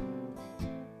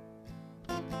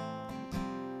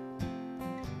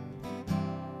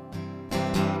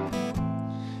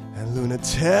 and Luna,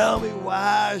 tell me,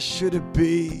 why should it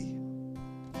be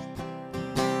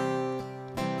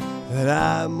that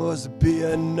I must be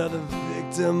another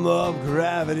victim of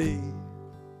gravity?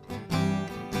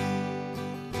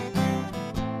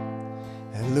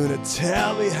 And Luna,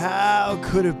 tell me, how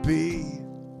could it be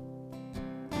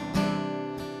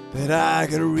that I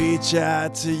could reach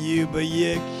out to you, but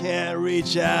you can't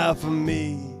reach out for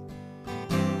me?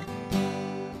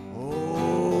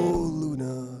 Oh,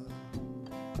 Luna.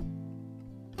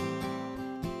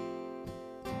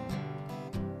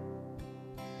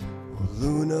 Oh,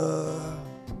 Luna.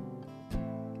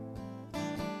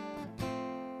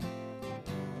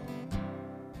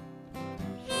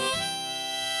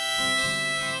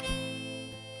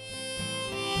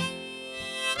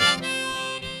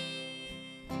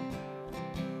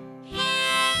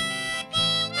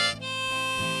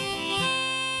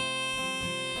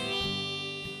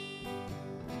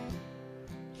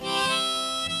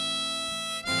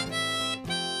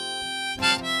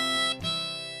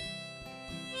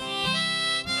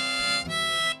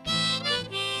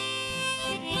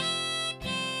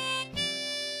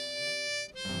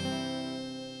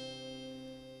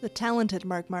 The talented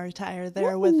Mark Martire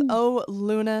there with Oh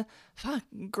Luna. Fuck,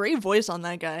 great voice on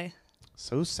that guy.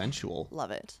 So sensual.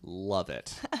 Love it. Love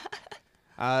it.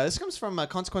 This comes from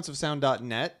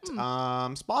consequenceofsound.net.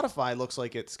 Spotify looks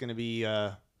like it's going to be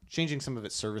changing some of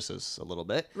its services a little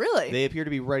bit. Really? They appear to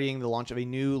be readying the launch of a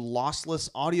new lossless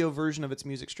audio version of its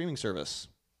music streaming service.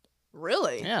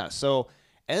 Really? Yeah, so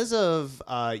as of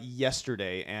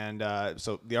yesterday, and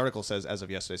so the article says as of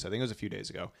yesterday, so I think it was a few days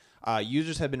ago,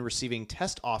 users have been receiving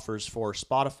test offers for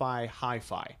Spotify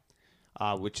Hi-Fi,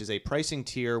 which is a pricing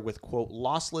tier with, quote,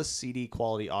 lossless CD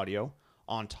quality audio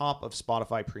on top of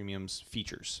Spotify Premium's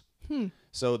features.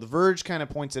 So The Verge kind of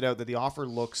points it out that the offer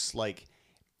looks like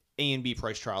A and B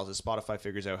price trials as Spotify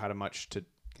figures out how much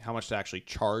to actually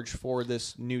charge for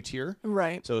this new tier.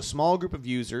 Right. So a small group of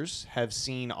users have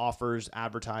seen offers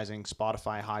advertising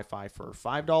Spotify Hi-Fi for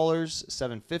 $5,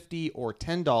 $7.50, or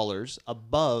 $10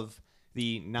 above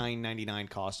the $9.99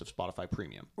 cost of Spotify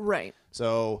Premium. Right.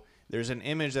 So there's an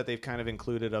image that they've kind of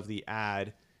included of the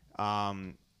ad.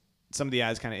 Some of the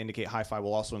ads kind of indicate Hi-Fi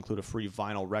will also include a free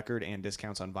vinyl record and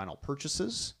discounts on vinyl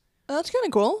purchases. That's kind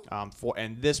of cool.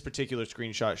 And this particular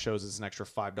screenshot shows it's an extra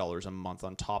 $5 a month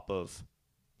on top of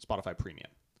Spotify Premium.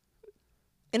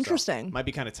 Interesting. So might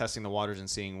be kind of testing the waters and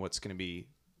seeing what's going to be,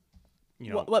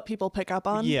 what people pick up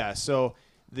on. Yeah. So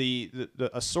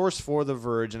a source for The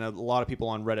Verge, and a lot of people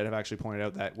on Reddit have actually pointed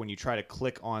out that when you try to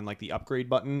click on like the upgrade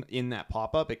button in that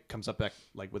pop-up, it comes up back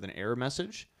like with an error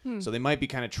message. So they might be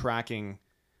kind of tracking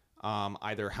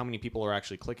either how many people are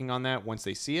actually clicking on that once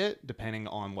they see it, depending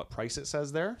on what price it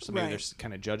says there. So maybe they're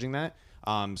kind of judging that.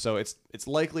 So it's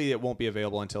likely it won't be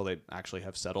available until they actually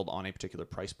have settled on a particular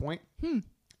price point.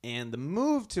 And the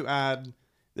move to add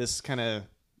this kind of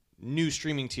new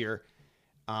streaming tier,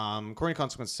 according to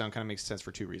Consequence of Sound, kind of makes sense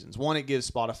for two reasons. One, it gives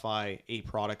Spotify a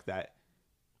product that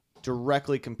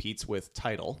directly competes with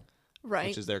Tidal, Right.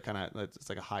 which is their kind of, it's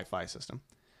like a hi-fi system.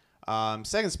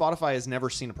 Second, Spotify has never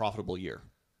seen a profitable year.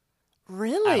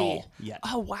 Really? At all yet.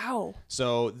 Oh, wow.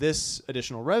 So this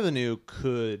additional revenue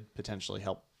could potentially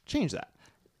help change that.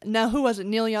 Now, who was it?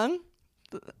 Neil Young?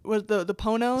 Was the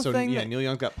Pono So thing? yeah, that- Neil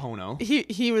Young got Pono.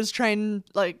 He was trying,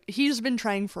 like, he's been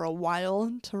trying for a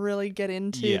while to really get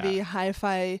into the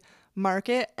hi-fi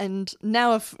market, and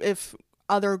now if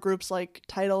other groups like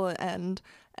Tidal and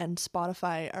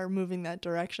Spotify are moving that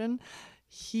direction,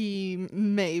 he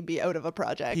may be out of a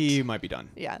project. He might be done.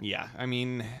 Yeah. Yeah. I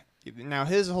mean, now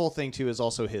his whole thing too is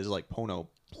also his like Pono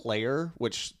player,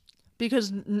 which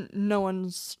because no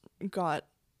one's got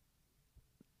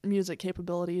music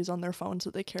capabilities on their phones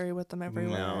that they carry with them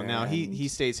everywhere. no. Now and- he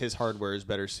states his hardware is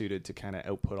better suited to kind of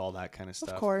output all that kind of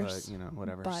stuff. course, but,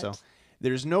 whatever. but- So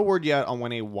there's no word yet on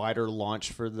when a wider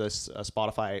launch for this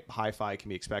Spotify Hi-Fi can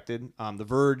be expected. The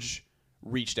Verge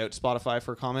reached out to Spotify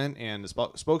for comment, and the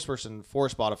spokesperson for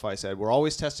Spotify said, "We're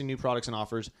always testing new products and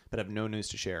offers, but have no news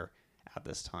to share at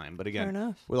this time." But again, Fair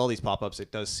enough. with all these pop-ups,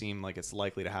 it does seem like it's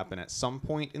likely to happen at some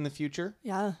point in the future.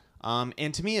 Yeah.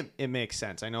 And to me, it makes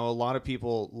sense. I know a lot of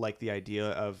people like the idea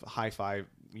of hi-fi,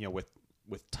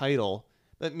 with Tidal,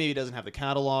 that maybe doesn't have the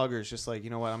catalog, or it's just like,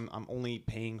 you know what, I'm only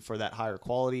paying for that higher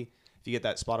quality. If you get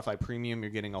that Spotify Premium, you're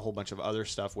getting a whole bunch of other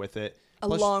stuff with it.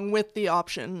 Plus, Along with the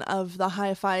option of the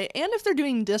hi-fi, and if they're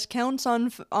doing discounts on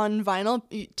vinyl,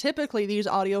 typically these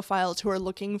audiophiles who are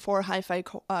looking for hi-fi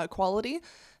quality,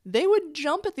 they would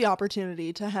jump at the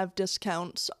opportunity to have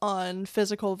discounts on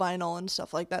physical vinyl and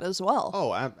stuff like that as well.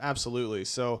 Oh, absolutely.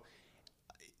 So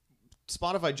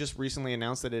Spotify just recently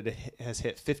announced that it has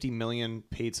hit 50 million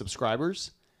paid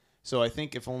subscribers. So I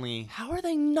think if only, How are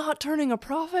they not turning a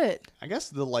profit? I guess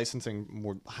the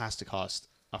licensing has to cost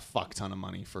a fuck ton of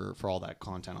money for all that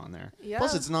content on there. Yeah.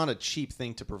 Plus, it's not a cheap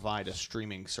thing to provide a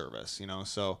streaming service,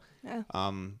 So, Yeah.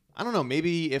 I don't know.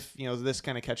 Maybe if this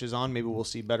kind of catches on, maybe we'll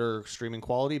see better streaming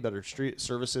quality, better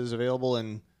services available,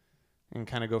 and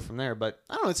kind of go from there. But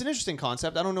I don't know. It's an interesting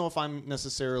concept. I don't know if I'm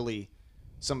necessarily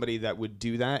somebody that would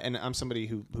do that, and I'm somebody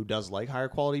who does like higher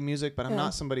quality music, but I'm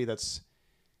not somebody that's.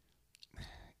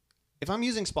 If I'm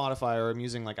using Spotify or I'm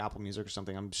using like Apple Music or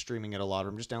something, I'm streaming it a lot, or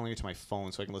I'm just downloading it to my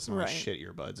phone so I can listen to my Right. shit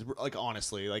earbuds. Like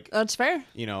honestly, like That's fair.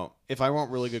 if I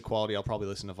want really good quality, I'll probably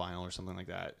listen to vinyl or something like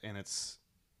that, and it's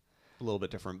a little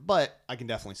bit different. But I can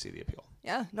definitely see the appeal.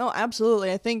 Yeah, no,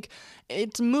 absolutely. I think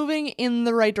it's moving in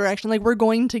the right direction. Like, we're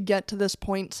going to get to this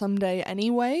point someday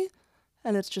anyway,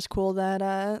 and it's just cool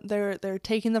that they're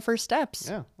taking the first steps.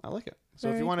 Yeah, I like it. So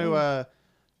if Very you want cool. to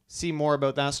see more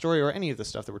about that story or any of the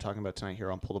stuff that we're talking about tonight here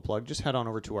on Pull the Plug, just head on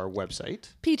over to our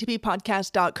website.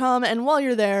 ptppodcast.com, and while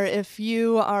you're there, if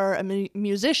you are a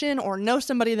musician or know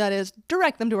somebody that is,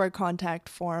 direct them to our contact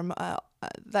form.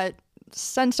 That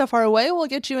send stuff our way, we'll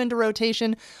get you into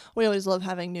rotation. We always love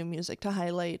having new music to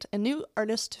highlight and new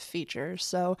artist feature.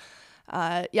 So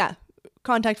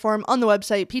contact form on the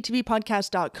website,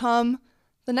 ptppodcast.com.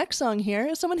 The next song here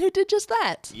is someone who did just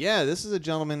that. Yeah, this is a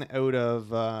gentleman out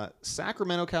of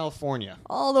Sacramento, California.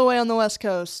 All the way on the West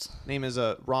Coast. Name is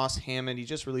Ross Hammond. He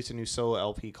just released a new solo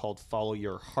LP called Follow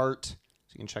Your Heart.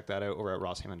 So you can check that out over at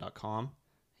rosshammond.com.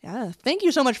 Yeah, thank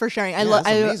you so much for sharing. That's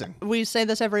amazing. We say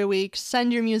this every week.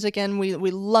 Send your music in. We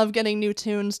love getting new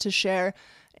tunes to share,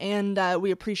 and we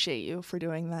appreciate you for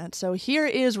doing that. So here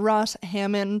is Ross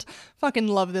Hammond. Fucking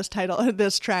love this title,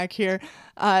 this track here.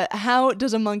 How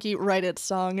Does a Monkey Write Its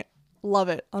Song? Love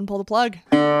it on Pull the Plug.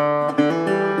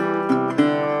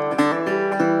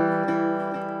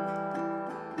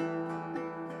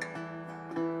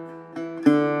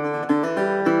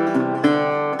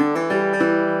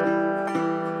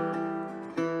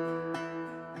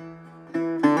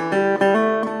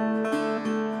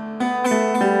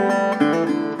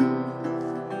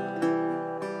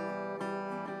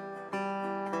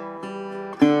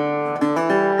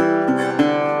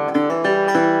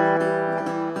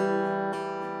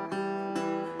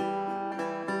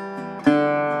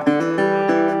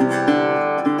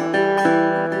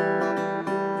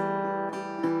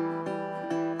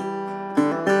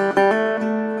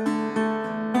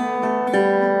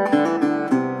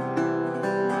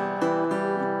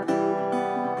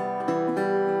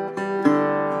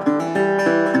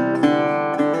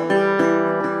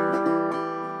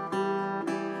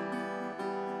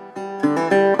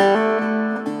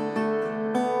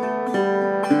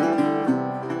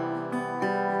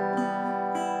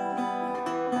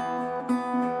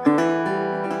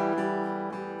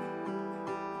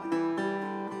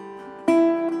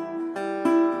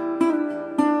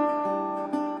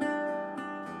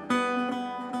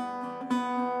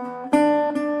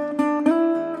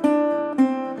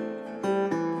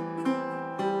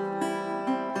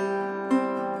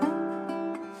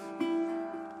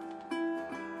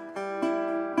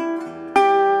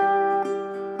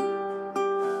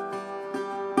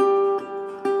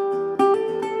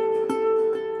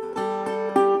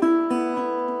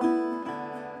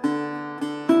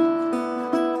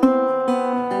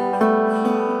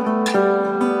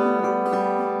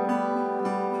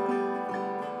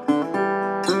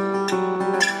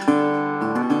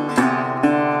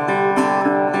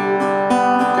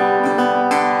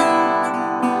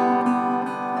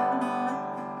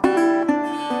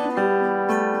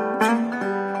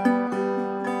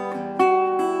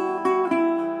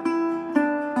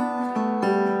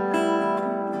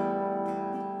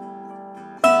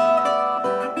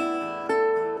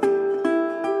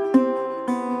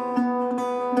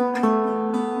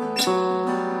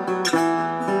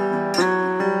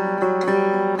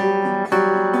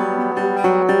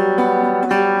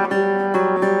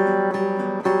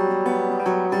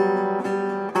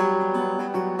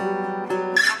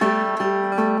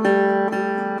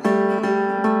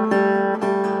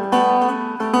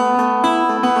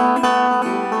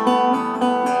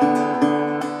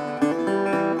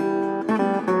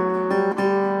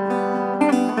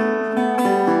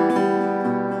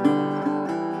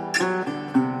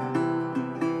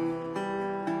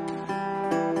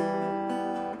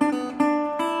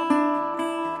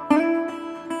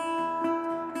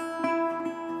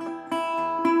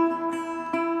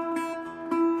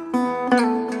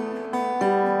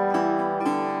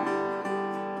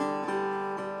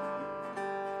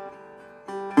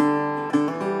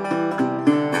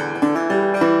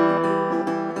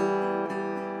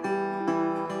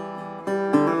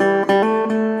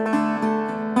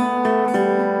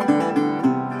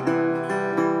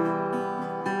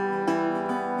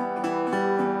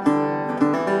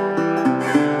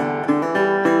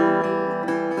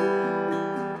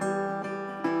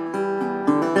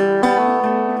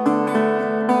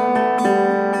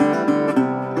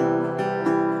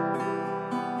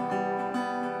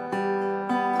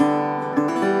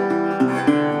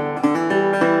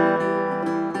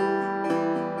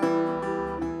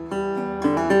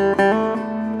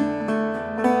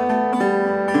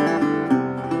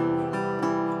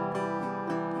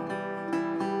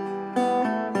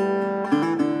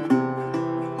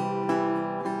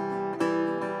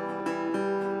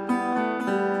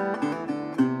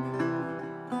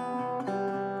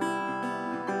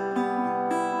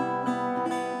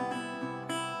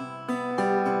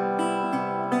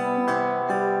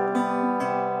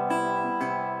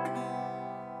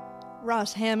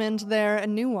 Ross Hammond there, a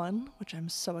new one, which I'm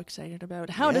so excited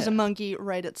about. How Does a Monkey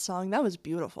Write Its Song? That was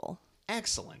beautiful.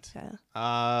 Excellent.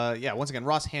 Yeah. Yeah, once again,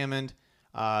 Ross Hammond.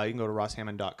 You can go to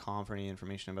rosshammond.com for any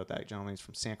information about that gentleman. He's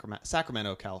from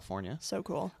Sacramento, California. So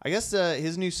cool. I guess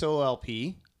his new solo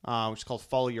LP, which is called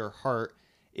Follow Your Heart,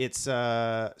 it's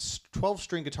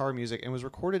 12-string guitar music and was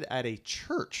recorded at a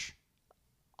church.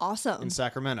 Awesome. in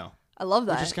Sacramento, I love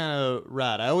that. which is kind of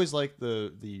rad. I always like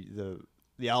the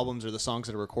albums or the songs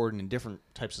that are recorded in different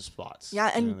types of spots.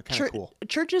 Yeah, and they're kind of cool.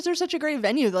 churches are such a great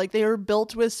venue. Like, they are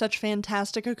built with such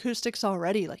fantastic acoustics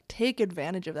already. Like, take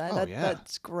advantage of that. Oh, yeah.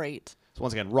 That's great. So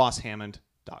once again,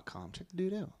 rosshammond.com. Check the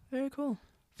dude out. Very cool.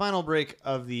 Final break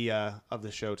of the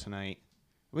show tonight.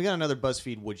 We got another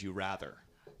BuzzFeed Would You Rather.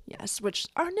 Yes, which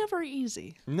are never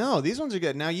easy. No, these ones are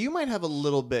good. Now, you might have a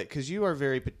little bit because you are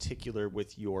very particular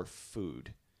with your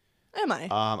food. Am I?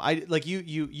 I like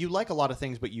you like a lot of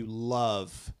things, but you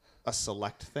love a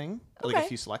select thing, like a Okay.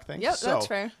 few select things. Yep, so that's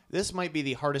fair. This might be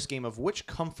the hardest game of which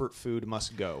comfort food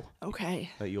must go Okay.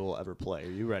 that you'll ever play. Are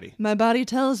you ready? My body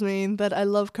tells me that I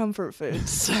love comfort food,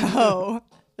 so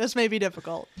this may be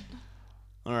difficult.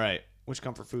 All right. Which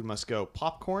comfort food must go?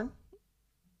 Popcorn,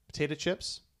 potato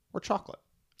chips, or chocolate?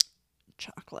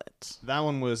 Chocolate. That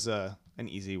one was an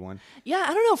easy one. Yeah,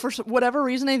 I don't know. For whatever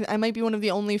reason, I might be one of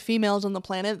the only females on the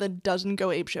planet that doesn't go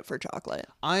apeshit for chocolate.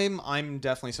 I'm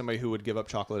definitely somebody who would give up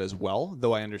chocolate as well,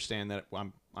 though I understand that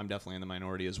I'm definitely in the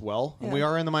minority as well. And we Yeah.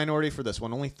 are in the minority for this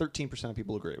one. Only 13% of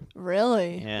people agree.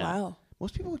 Really? Yeah. Wow.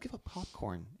 Most people would give up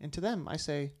popcorn, and to them, I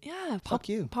say, Yeah. Fuck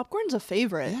you. Popcorn's a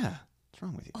favorite. yeah, what's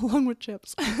wrong with you? Along with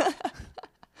chips.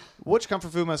 Which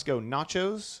comfort food must go?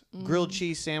 Nachos, grilled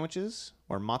cheese sandwiches,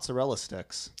 or mozzarella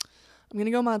sticks? I'm going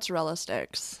to go mozzarella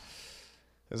sticks.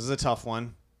 This is a tough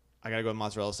one. I gotta go with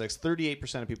mozzarella sticks.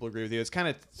 38% of people agree with you. It's kind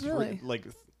of Really? like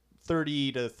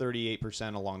 30 to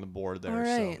 38% along the board there. All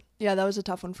right. So. Yeah, that was a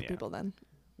tough one for Yeah. people then.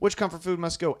 Which comfort food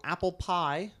must go? Apple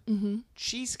pie,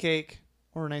 cheesecake,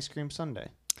 or an ice cream sundae?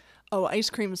 Oh, ice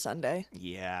cream sundae.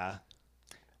 Yeah.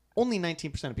 Only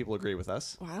 19% of people agree with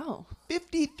us. Wow.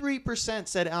 53%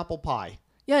 said apple pie.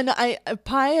 Yeah, no,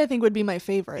 pie I think would be my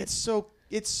favorite. It's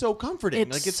so comforting.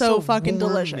 It's like it's so fucking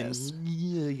warm delicious. and,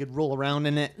 yeah, you could roll around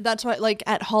in it. That's why, like,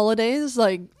 at holidays,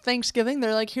 like Thanksgiving,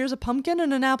 they're like, here's a pumpkin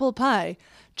and an apple pie.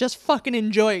 Just fucking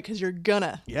enjoy because you're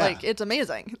gonna. Yeah. Like, it's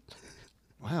amazing.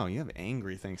 Wow, you have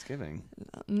angry Thanksgiving.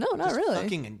 No, not Just really.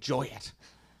 fucking enjoy it.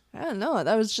 I don't know.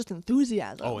 That was just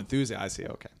enthusiasm. Oh, enthusiasm. I see.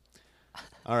 Okay.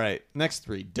 All right. Next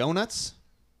three: donuts,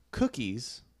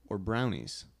 cookies, or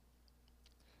brownies.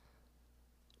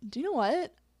 Do you know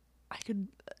what? I could,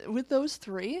 with those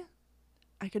three,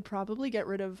 I could probably get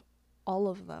rid of all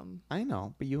of them. I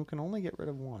know, but you can only get rid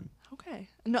of one. Okay.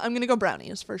 No, I'm going to go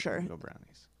brownies for sure. Go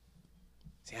brownies.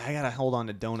 See, I gotta hold on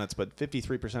to donuts, but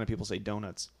 53% of people say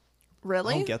donuts.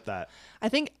 Really? I don't get that. I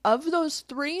think of those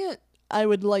three, I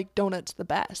would like donuts the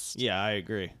best. Yeah, I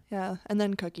agree. Yeah. And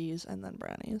then cookies and then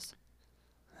brownies.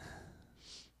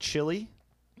 Chili,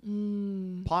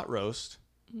 pot roast,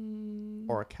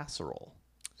 or a casserole.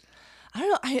 I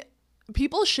don't know.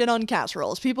 People shit on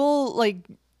casseroles. People like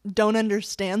don't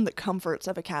understand the comforts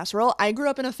of a casserole. I grew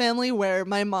up in a family where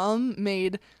my mom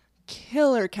made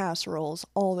killer casseroles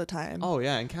all the time. Oh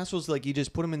yeah, and casseroles like you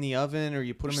just put them in the oven or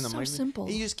you put them in the so microwave. simple.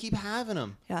 And you just keep having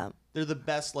them. Yeah. They're the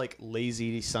best like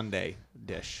lazy Sunday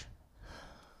dish.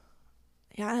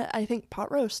 Yeah, I think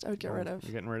pot roast I would get rid of.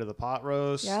 You're getting rid of the pot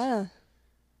roast. Yeah.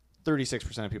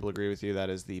 36% of people agree with you. That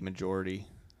is the majority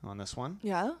on this one.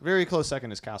 Yeah. Very close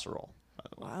second is casserole, by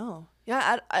the way. Wow.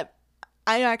 Yeah,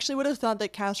 I actually would have thought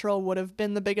that casserole would have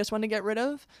been the biggest one to get rid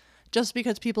of, just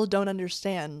because people don't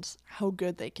understand how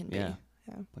good they can be. Yeah.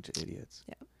 Yeah. Bunch of idiots.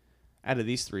 Yeah. Out of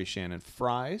these three, Shannon,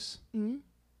 fries,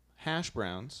 hash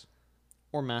browns,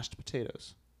 or mashed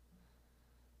potatoes?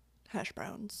 Hash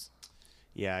browns.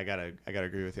 Yeah, I gotta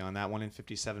agree with you on that one, and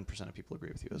 57% of people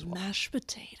agree with you as well. Mashed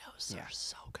potatoes Yeah. are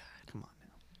so good. Come on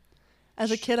now.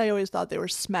 As a kid, I always thought they were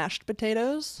smashed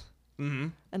potatoes. Mm-hmm.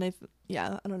 And I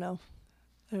don't know.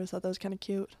 I always thought that was kind of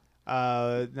cute.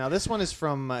 Now this one is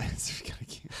from. It's kind of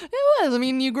cute. It was. I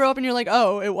mean, you grow up and you're like,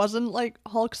 oh, it wasn't like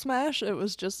Hulk smash. It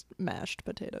was just mashed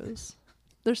potatoes.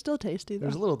 They're still tasty, though.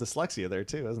 There's a little dyslexia there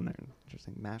too, isn't there?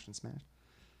 Interesting. Mash and smash.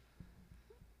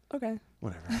 Okay.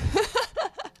 Whatever.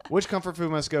 Which comfort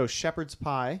food must go? Shepherd's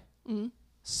pie,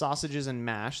 sausages and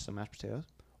mash, so mashed potatoes,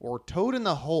 or toad in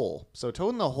the hole. So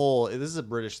toad in the hole. This is a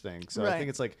British thing. So I Right. think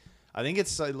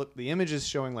it's like, look, the image is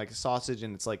showing like a sausage,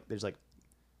 and it's like there's like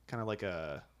kind of like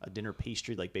a dinner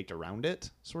pastry like baked around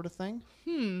it, sort of thing.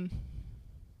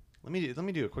 Let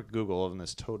me do a quick Google of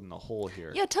this toad in the hole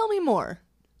here. Yeah, tell me more.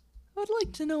 I would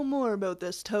like to know more about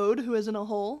this toad who is in a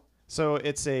hole. So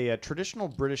it's a traditional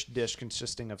British dish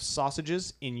consisting of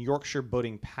sausages in Yorkshire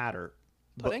pudding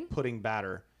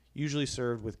batter, usually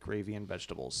served with gravy and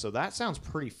vegetables. So that sounds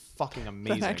pretty fucking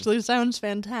amazing. That actually sounds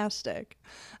fantastic.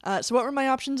 So what were my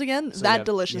options again? So that you have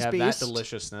delicious beast. that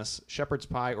deliciousness, shepherd's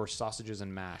pie or sausages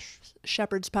and mash.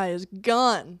 Shepherd's pie is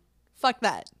gone. Fuck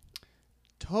that.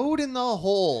 Toad in the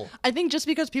hole. I think just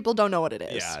because people don't know what it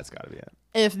is. Yeah, it's got to be it.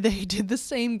 If they did the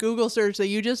same Google search that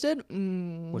you just did,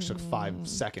 Which took 5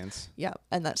 seconds. yeah,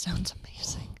 and that sounds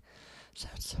amazing.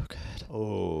 Sounds so good.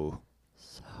 Oh.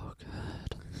 So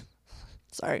good.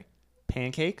 Sorry.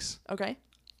 Pancakes, Okay.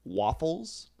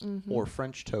 waffles, or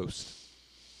French toast?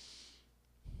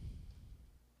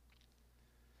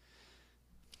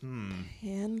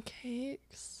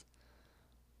 Pancakes,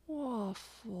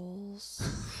 waffles,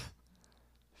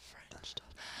 French toast.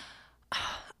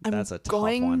 I'm That's a tough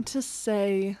going one. to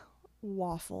say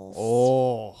waffles.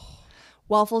 Oh.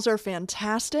 Waffles are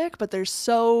fantastic, but they're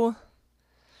so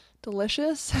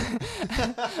delicious.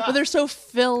 But they're so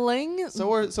filling.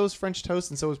 So is French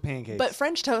toast and so is pancakes. But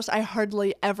French toast I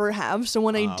hardly ever have. So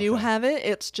when I do have it,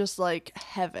 it's just like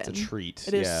heaven. it's a treat.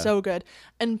 It is yeah. so good.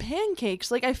 And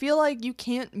pancakes, like I feel like you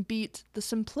can't beat the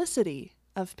simplicity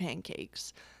of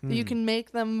pancakes. That you can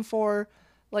make them for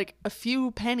like a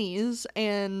few pennies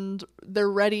and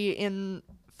they're ready in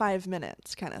 5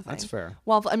 minutes kind of thing. That's fair.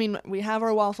 Waffle, I mean, we have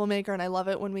our waffle maker and I love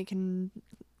it when we can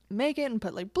make it and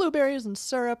put like blueberries and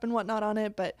syrup and whatnot on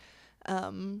it, but I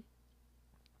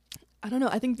don't know.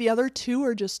 I think the other two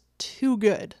are just too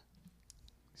good.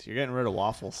 So you're getting rid of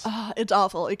waffles. It's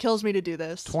awful. It kills me to do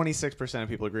this. 26% of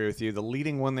people agree with you. The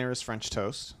leading one there is French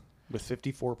toast with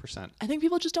 54%. I think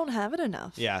people just don't have it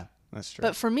enough. Yeah, that's true.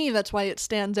 But for me, that's why it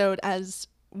stands out as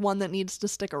one that needs to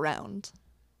stick around.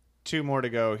 2 more to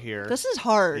go here. This is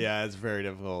hard. Yeah, it's very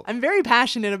difficult. I'm very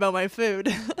passionate about my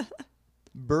food.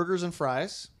 Burgers and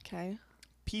fries, Okay.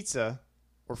 pizza,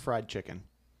 or fried chicken?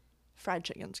 Fried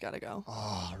chicken's gotta go.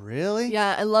 Oh, really?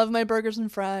 Yeah, I love my burgers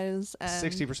and fries. And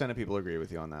 60% of people agree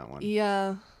with you on that one.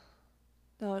 Yeah.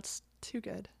 No, it's too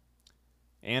good.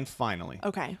 And finally,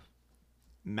 Okay.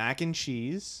 mac and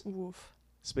cheese, Oof.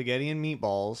 spaghetti and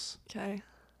meatballs, Okay.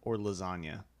 or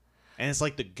lasagna. And it's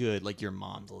like the good, like your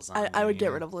mom's lasagna. I would you get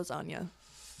know? rid of lasagna.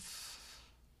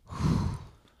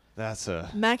 That's a...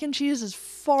 Mac and cheese is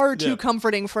far too Yeah.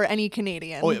 comforting for any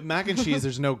Canadian. Oh, yeah, mac and cheese,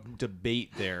 there's no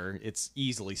debate there. It's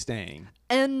easily staying.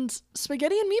 And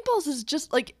spaghetti and meatballs is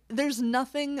just like, there's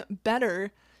nothing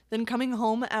better than coming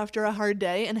home after a hard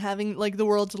day and having like the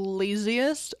world's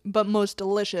laziest but most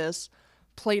delicious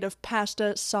plate of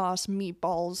pasta, sauce,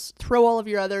 meatballs. Throw all of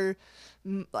your other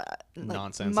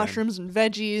Nonsense in. mushrooms and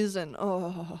veggies and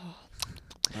All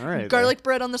right. garlic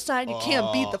bread on the side. You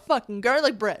can't beat the fucking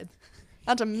garlic bread.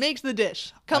 That's what makes the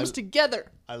dish. Comes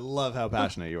together. I love how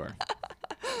passionate you are.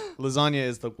 Lasagna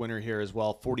is the winner here as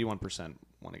well. 41%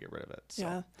 want to get rid of it. So.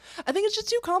 Yeah. I think it's just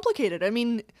too complicated. I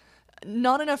mean,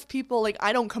 not enough people, like,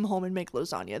 I don't come home and make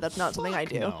lasagna. That's not something I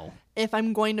do. no. If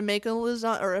I'm going to make a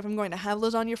lasagna, or if I'm going to have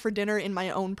lasagna for dinner in my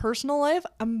own personal life,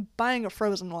 I'm buying a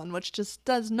frozen one, which just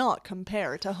does not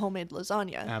compare to homemade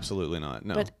lasagna. Absolutely not.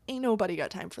 No. But ain't nobody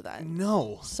got time for that.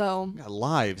 no. So, Got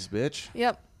lives, bitch.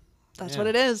 yep. That's Yeah. what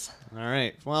it is. All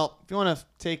right. Well, if you want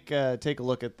to take a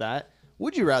look at that,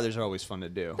 Would You Rathers are always fun to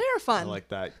do. They are fun. I like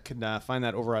that. You can find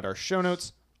that over at our show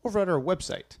notes, over at our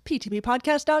website.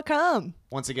 ptppodcast.com.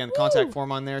 Once again, contact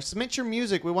form on there. Submit your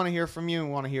music. We want to hear from you. We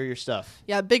want to hear your stuff.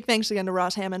 Yeah, big thanks again to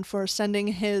Ross Hammond for sending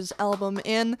his album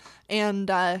in. And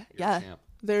yeah, champ.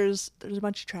 there's a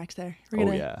bunch of tracks there. We're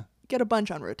gonna yeah. get a bunch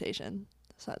on rotation,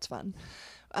 so that's fun.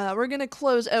 We're gonna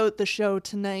close out the show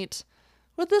tonight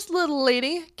with this little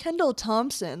lady, Kendall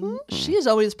Thompson. She's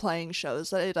always playing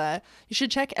shows. You should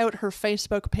check out her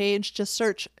Facebook page. Just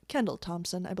search Kendall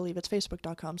Thompson. I believe it's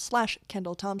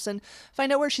facebook.com/Kendall Thompson.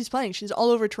 Find out where she's playing. She's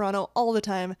all over Toronto all the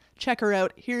time. Check her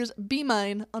out. Here's Be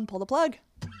Mine on Pull the Plug.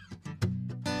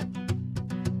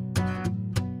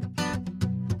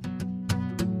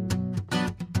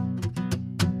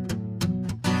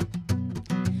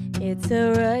 It's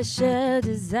a rush of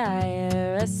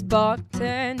desire, a spark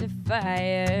turned to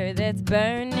fire that's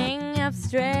burning up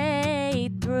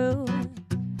straight through.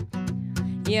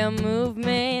 Your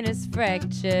movement is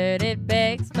fractured, it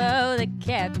begs for the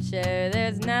capture.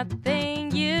 There's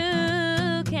nothing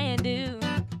you can do.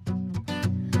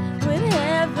 With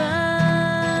heavens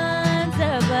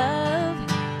above,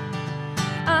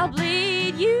 I'll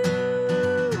bleed you,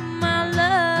 my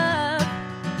love.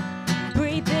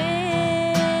 Breathe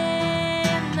in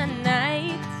the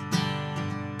night,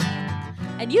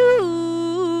 and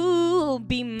you'll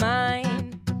be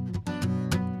mine.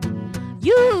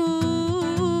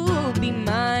 You'll be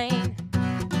mine.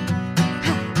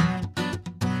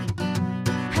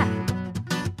 Ha.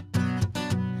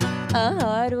 A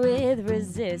heart with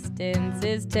resistance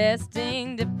is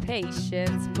testing the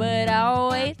patience, but I'll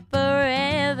wait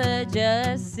forever,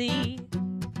 just see.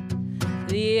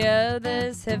 The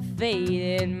others have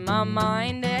faded. My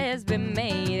mind has been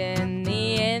made, and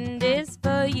the end is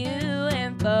for you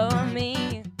and for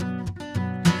me.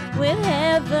 With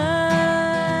heavens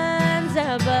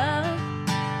above,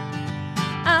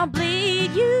 I'll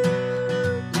bleed you,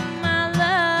 my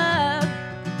love.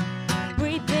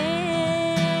 Breathe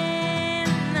in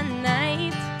the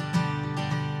night,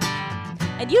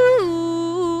 and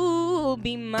you'll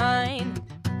be mine.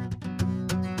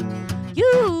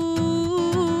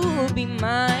 You'll be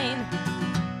mine.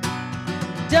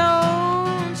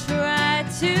 Don't try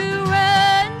to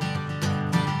run.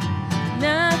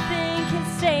 Nothing can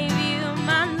save you,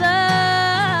 my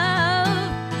love.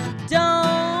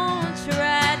 Don't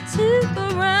try to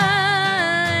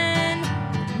run.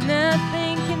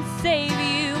 Nothing can save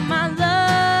you, my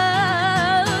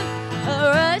love. A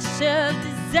rush of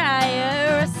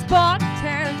desire, a spark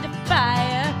turned to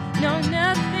fire. No,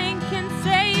 nothing can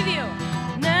save you.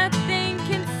 Nothing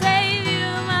can save you,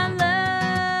 my love.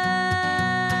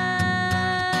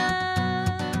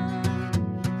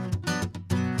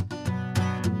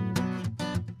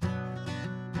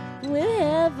 With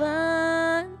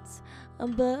heavens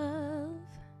above,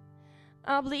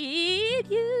 I'll bleed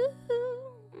you,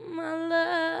 my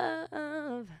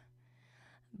love.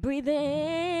 Breathe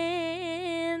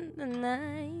in the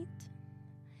night,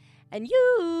 and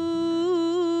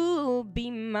you'll be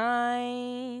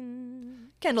mine.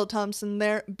 Kendall Thompson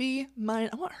there. Be mine.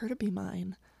 I want her to be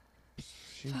mine.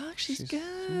 Fuck, she's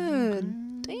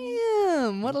good.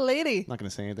 Damn, what a lady. Not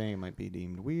gonna say anything. It might be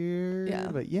deemed weird. Yeah.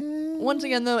 But yeah. Once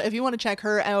again, though, if you want to check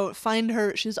her out, find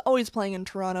her. She's always playing in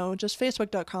Toronto. Just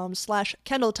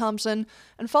facebook.com/Kendall Thompson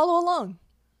and follow along.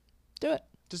 Do it.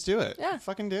 Just do it. Yeah.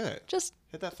 Fucking do it. Just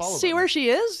hit that follow see button. where she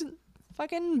is.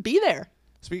 Fucking be there.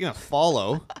 Speaking of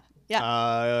follow,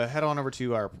 Yeah. head on over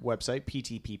to our website,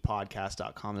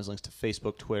 ptppodcast.com. There's links to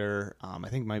Facebook, Twitter. I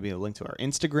think might be a link to our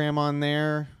Instagram on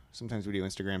there. Sometimes we do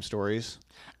Instagram stories.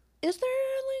 Is there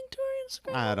a link to our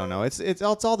Instagram? I don't know. It's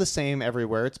all the same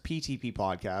everywhere. It's PTP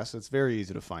Podcast. It's very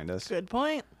easy to find us. Good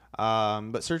point.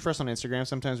 But search for us on Instagram.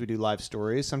 Sometimes we do live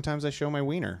stories. Sometimes I show my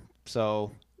wiener.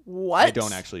 So What? I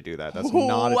don't actually do that. That's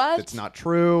What? That's not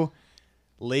true.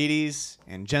 Ladies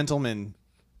and gentlemen,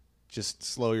 just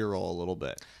slow your roll a little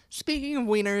bit. Speaking of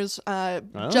wieners,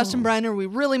 Justin Briner, we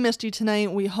really missed you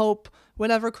tonight. We hope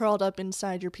whatever crawled up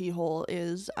inside your pee hole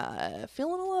is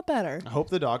feeling a lot better. I hope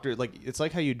the doctor, it's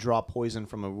like how you draw poison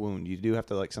from a wound. You do have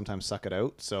to sometimes suck it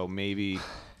out. So maybe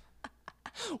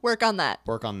Work on that.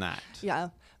 work on that. Yeah.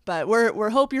 But we're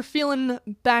hope you're feeling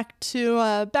back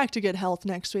to good health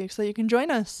next week so you can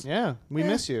join us. Yeah, we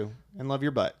miss you and love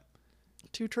your butt.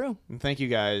 Too true. And thank you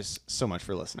guys so much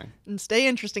for listening. And stay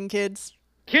interesting, kids.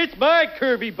 Kiss my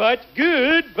curvy butt.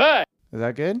 Goodbye. Is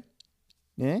that good?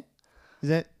 Yeah? Is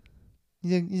that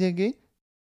good?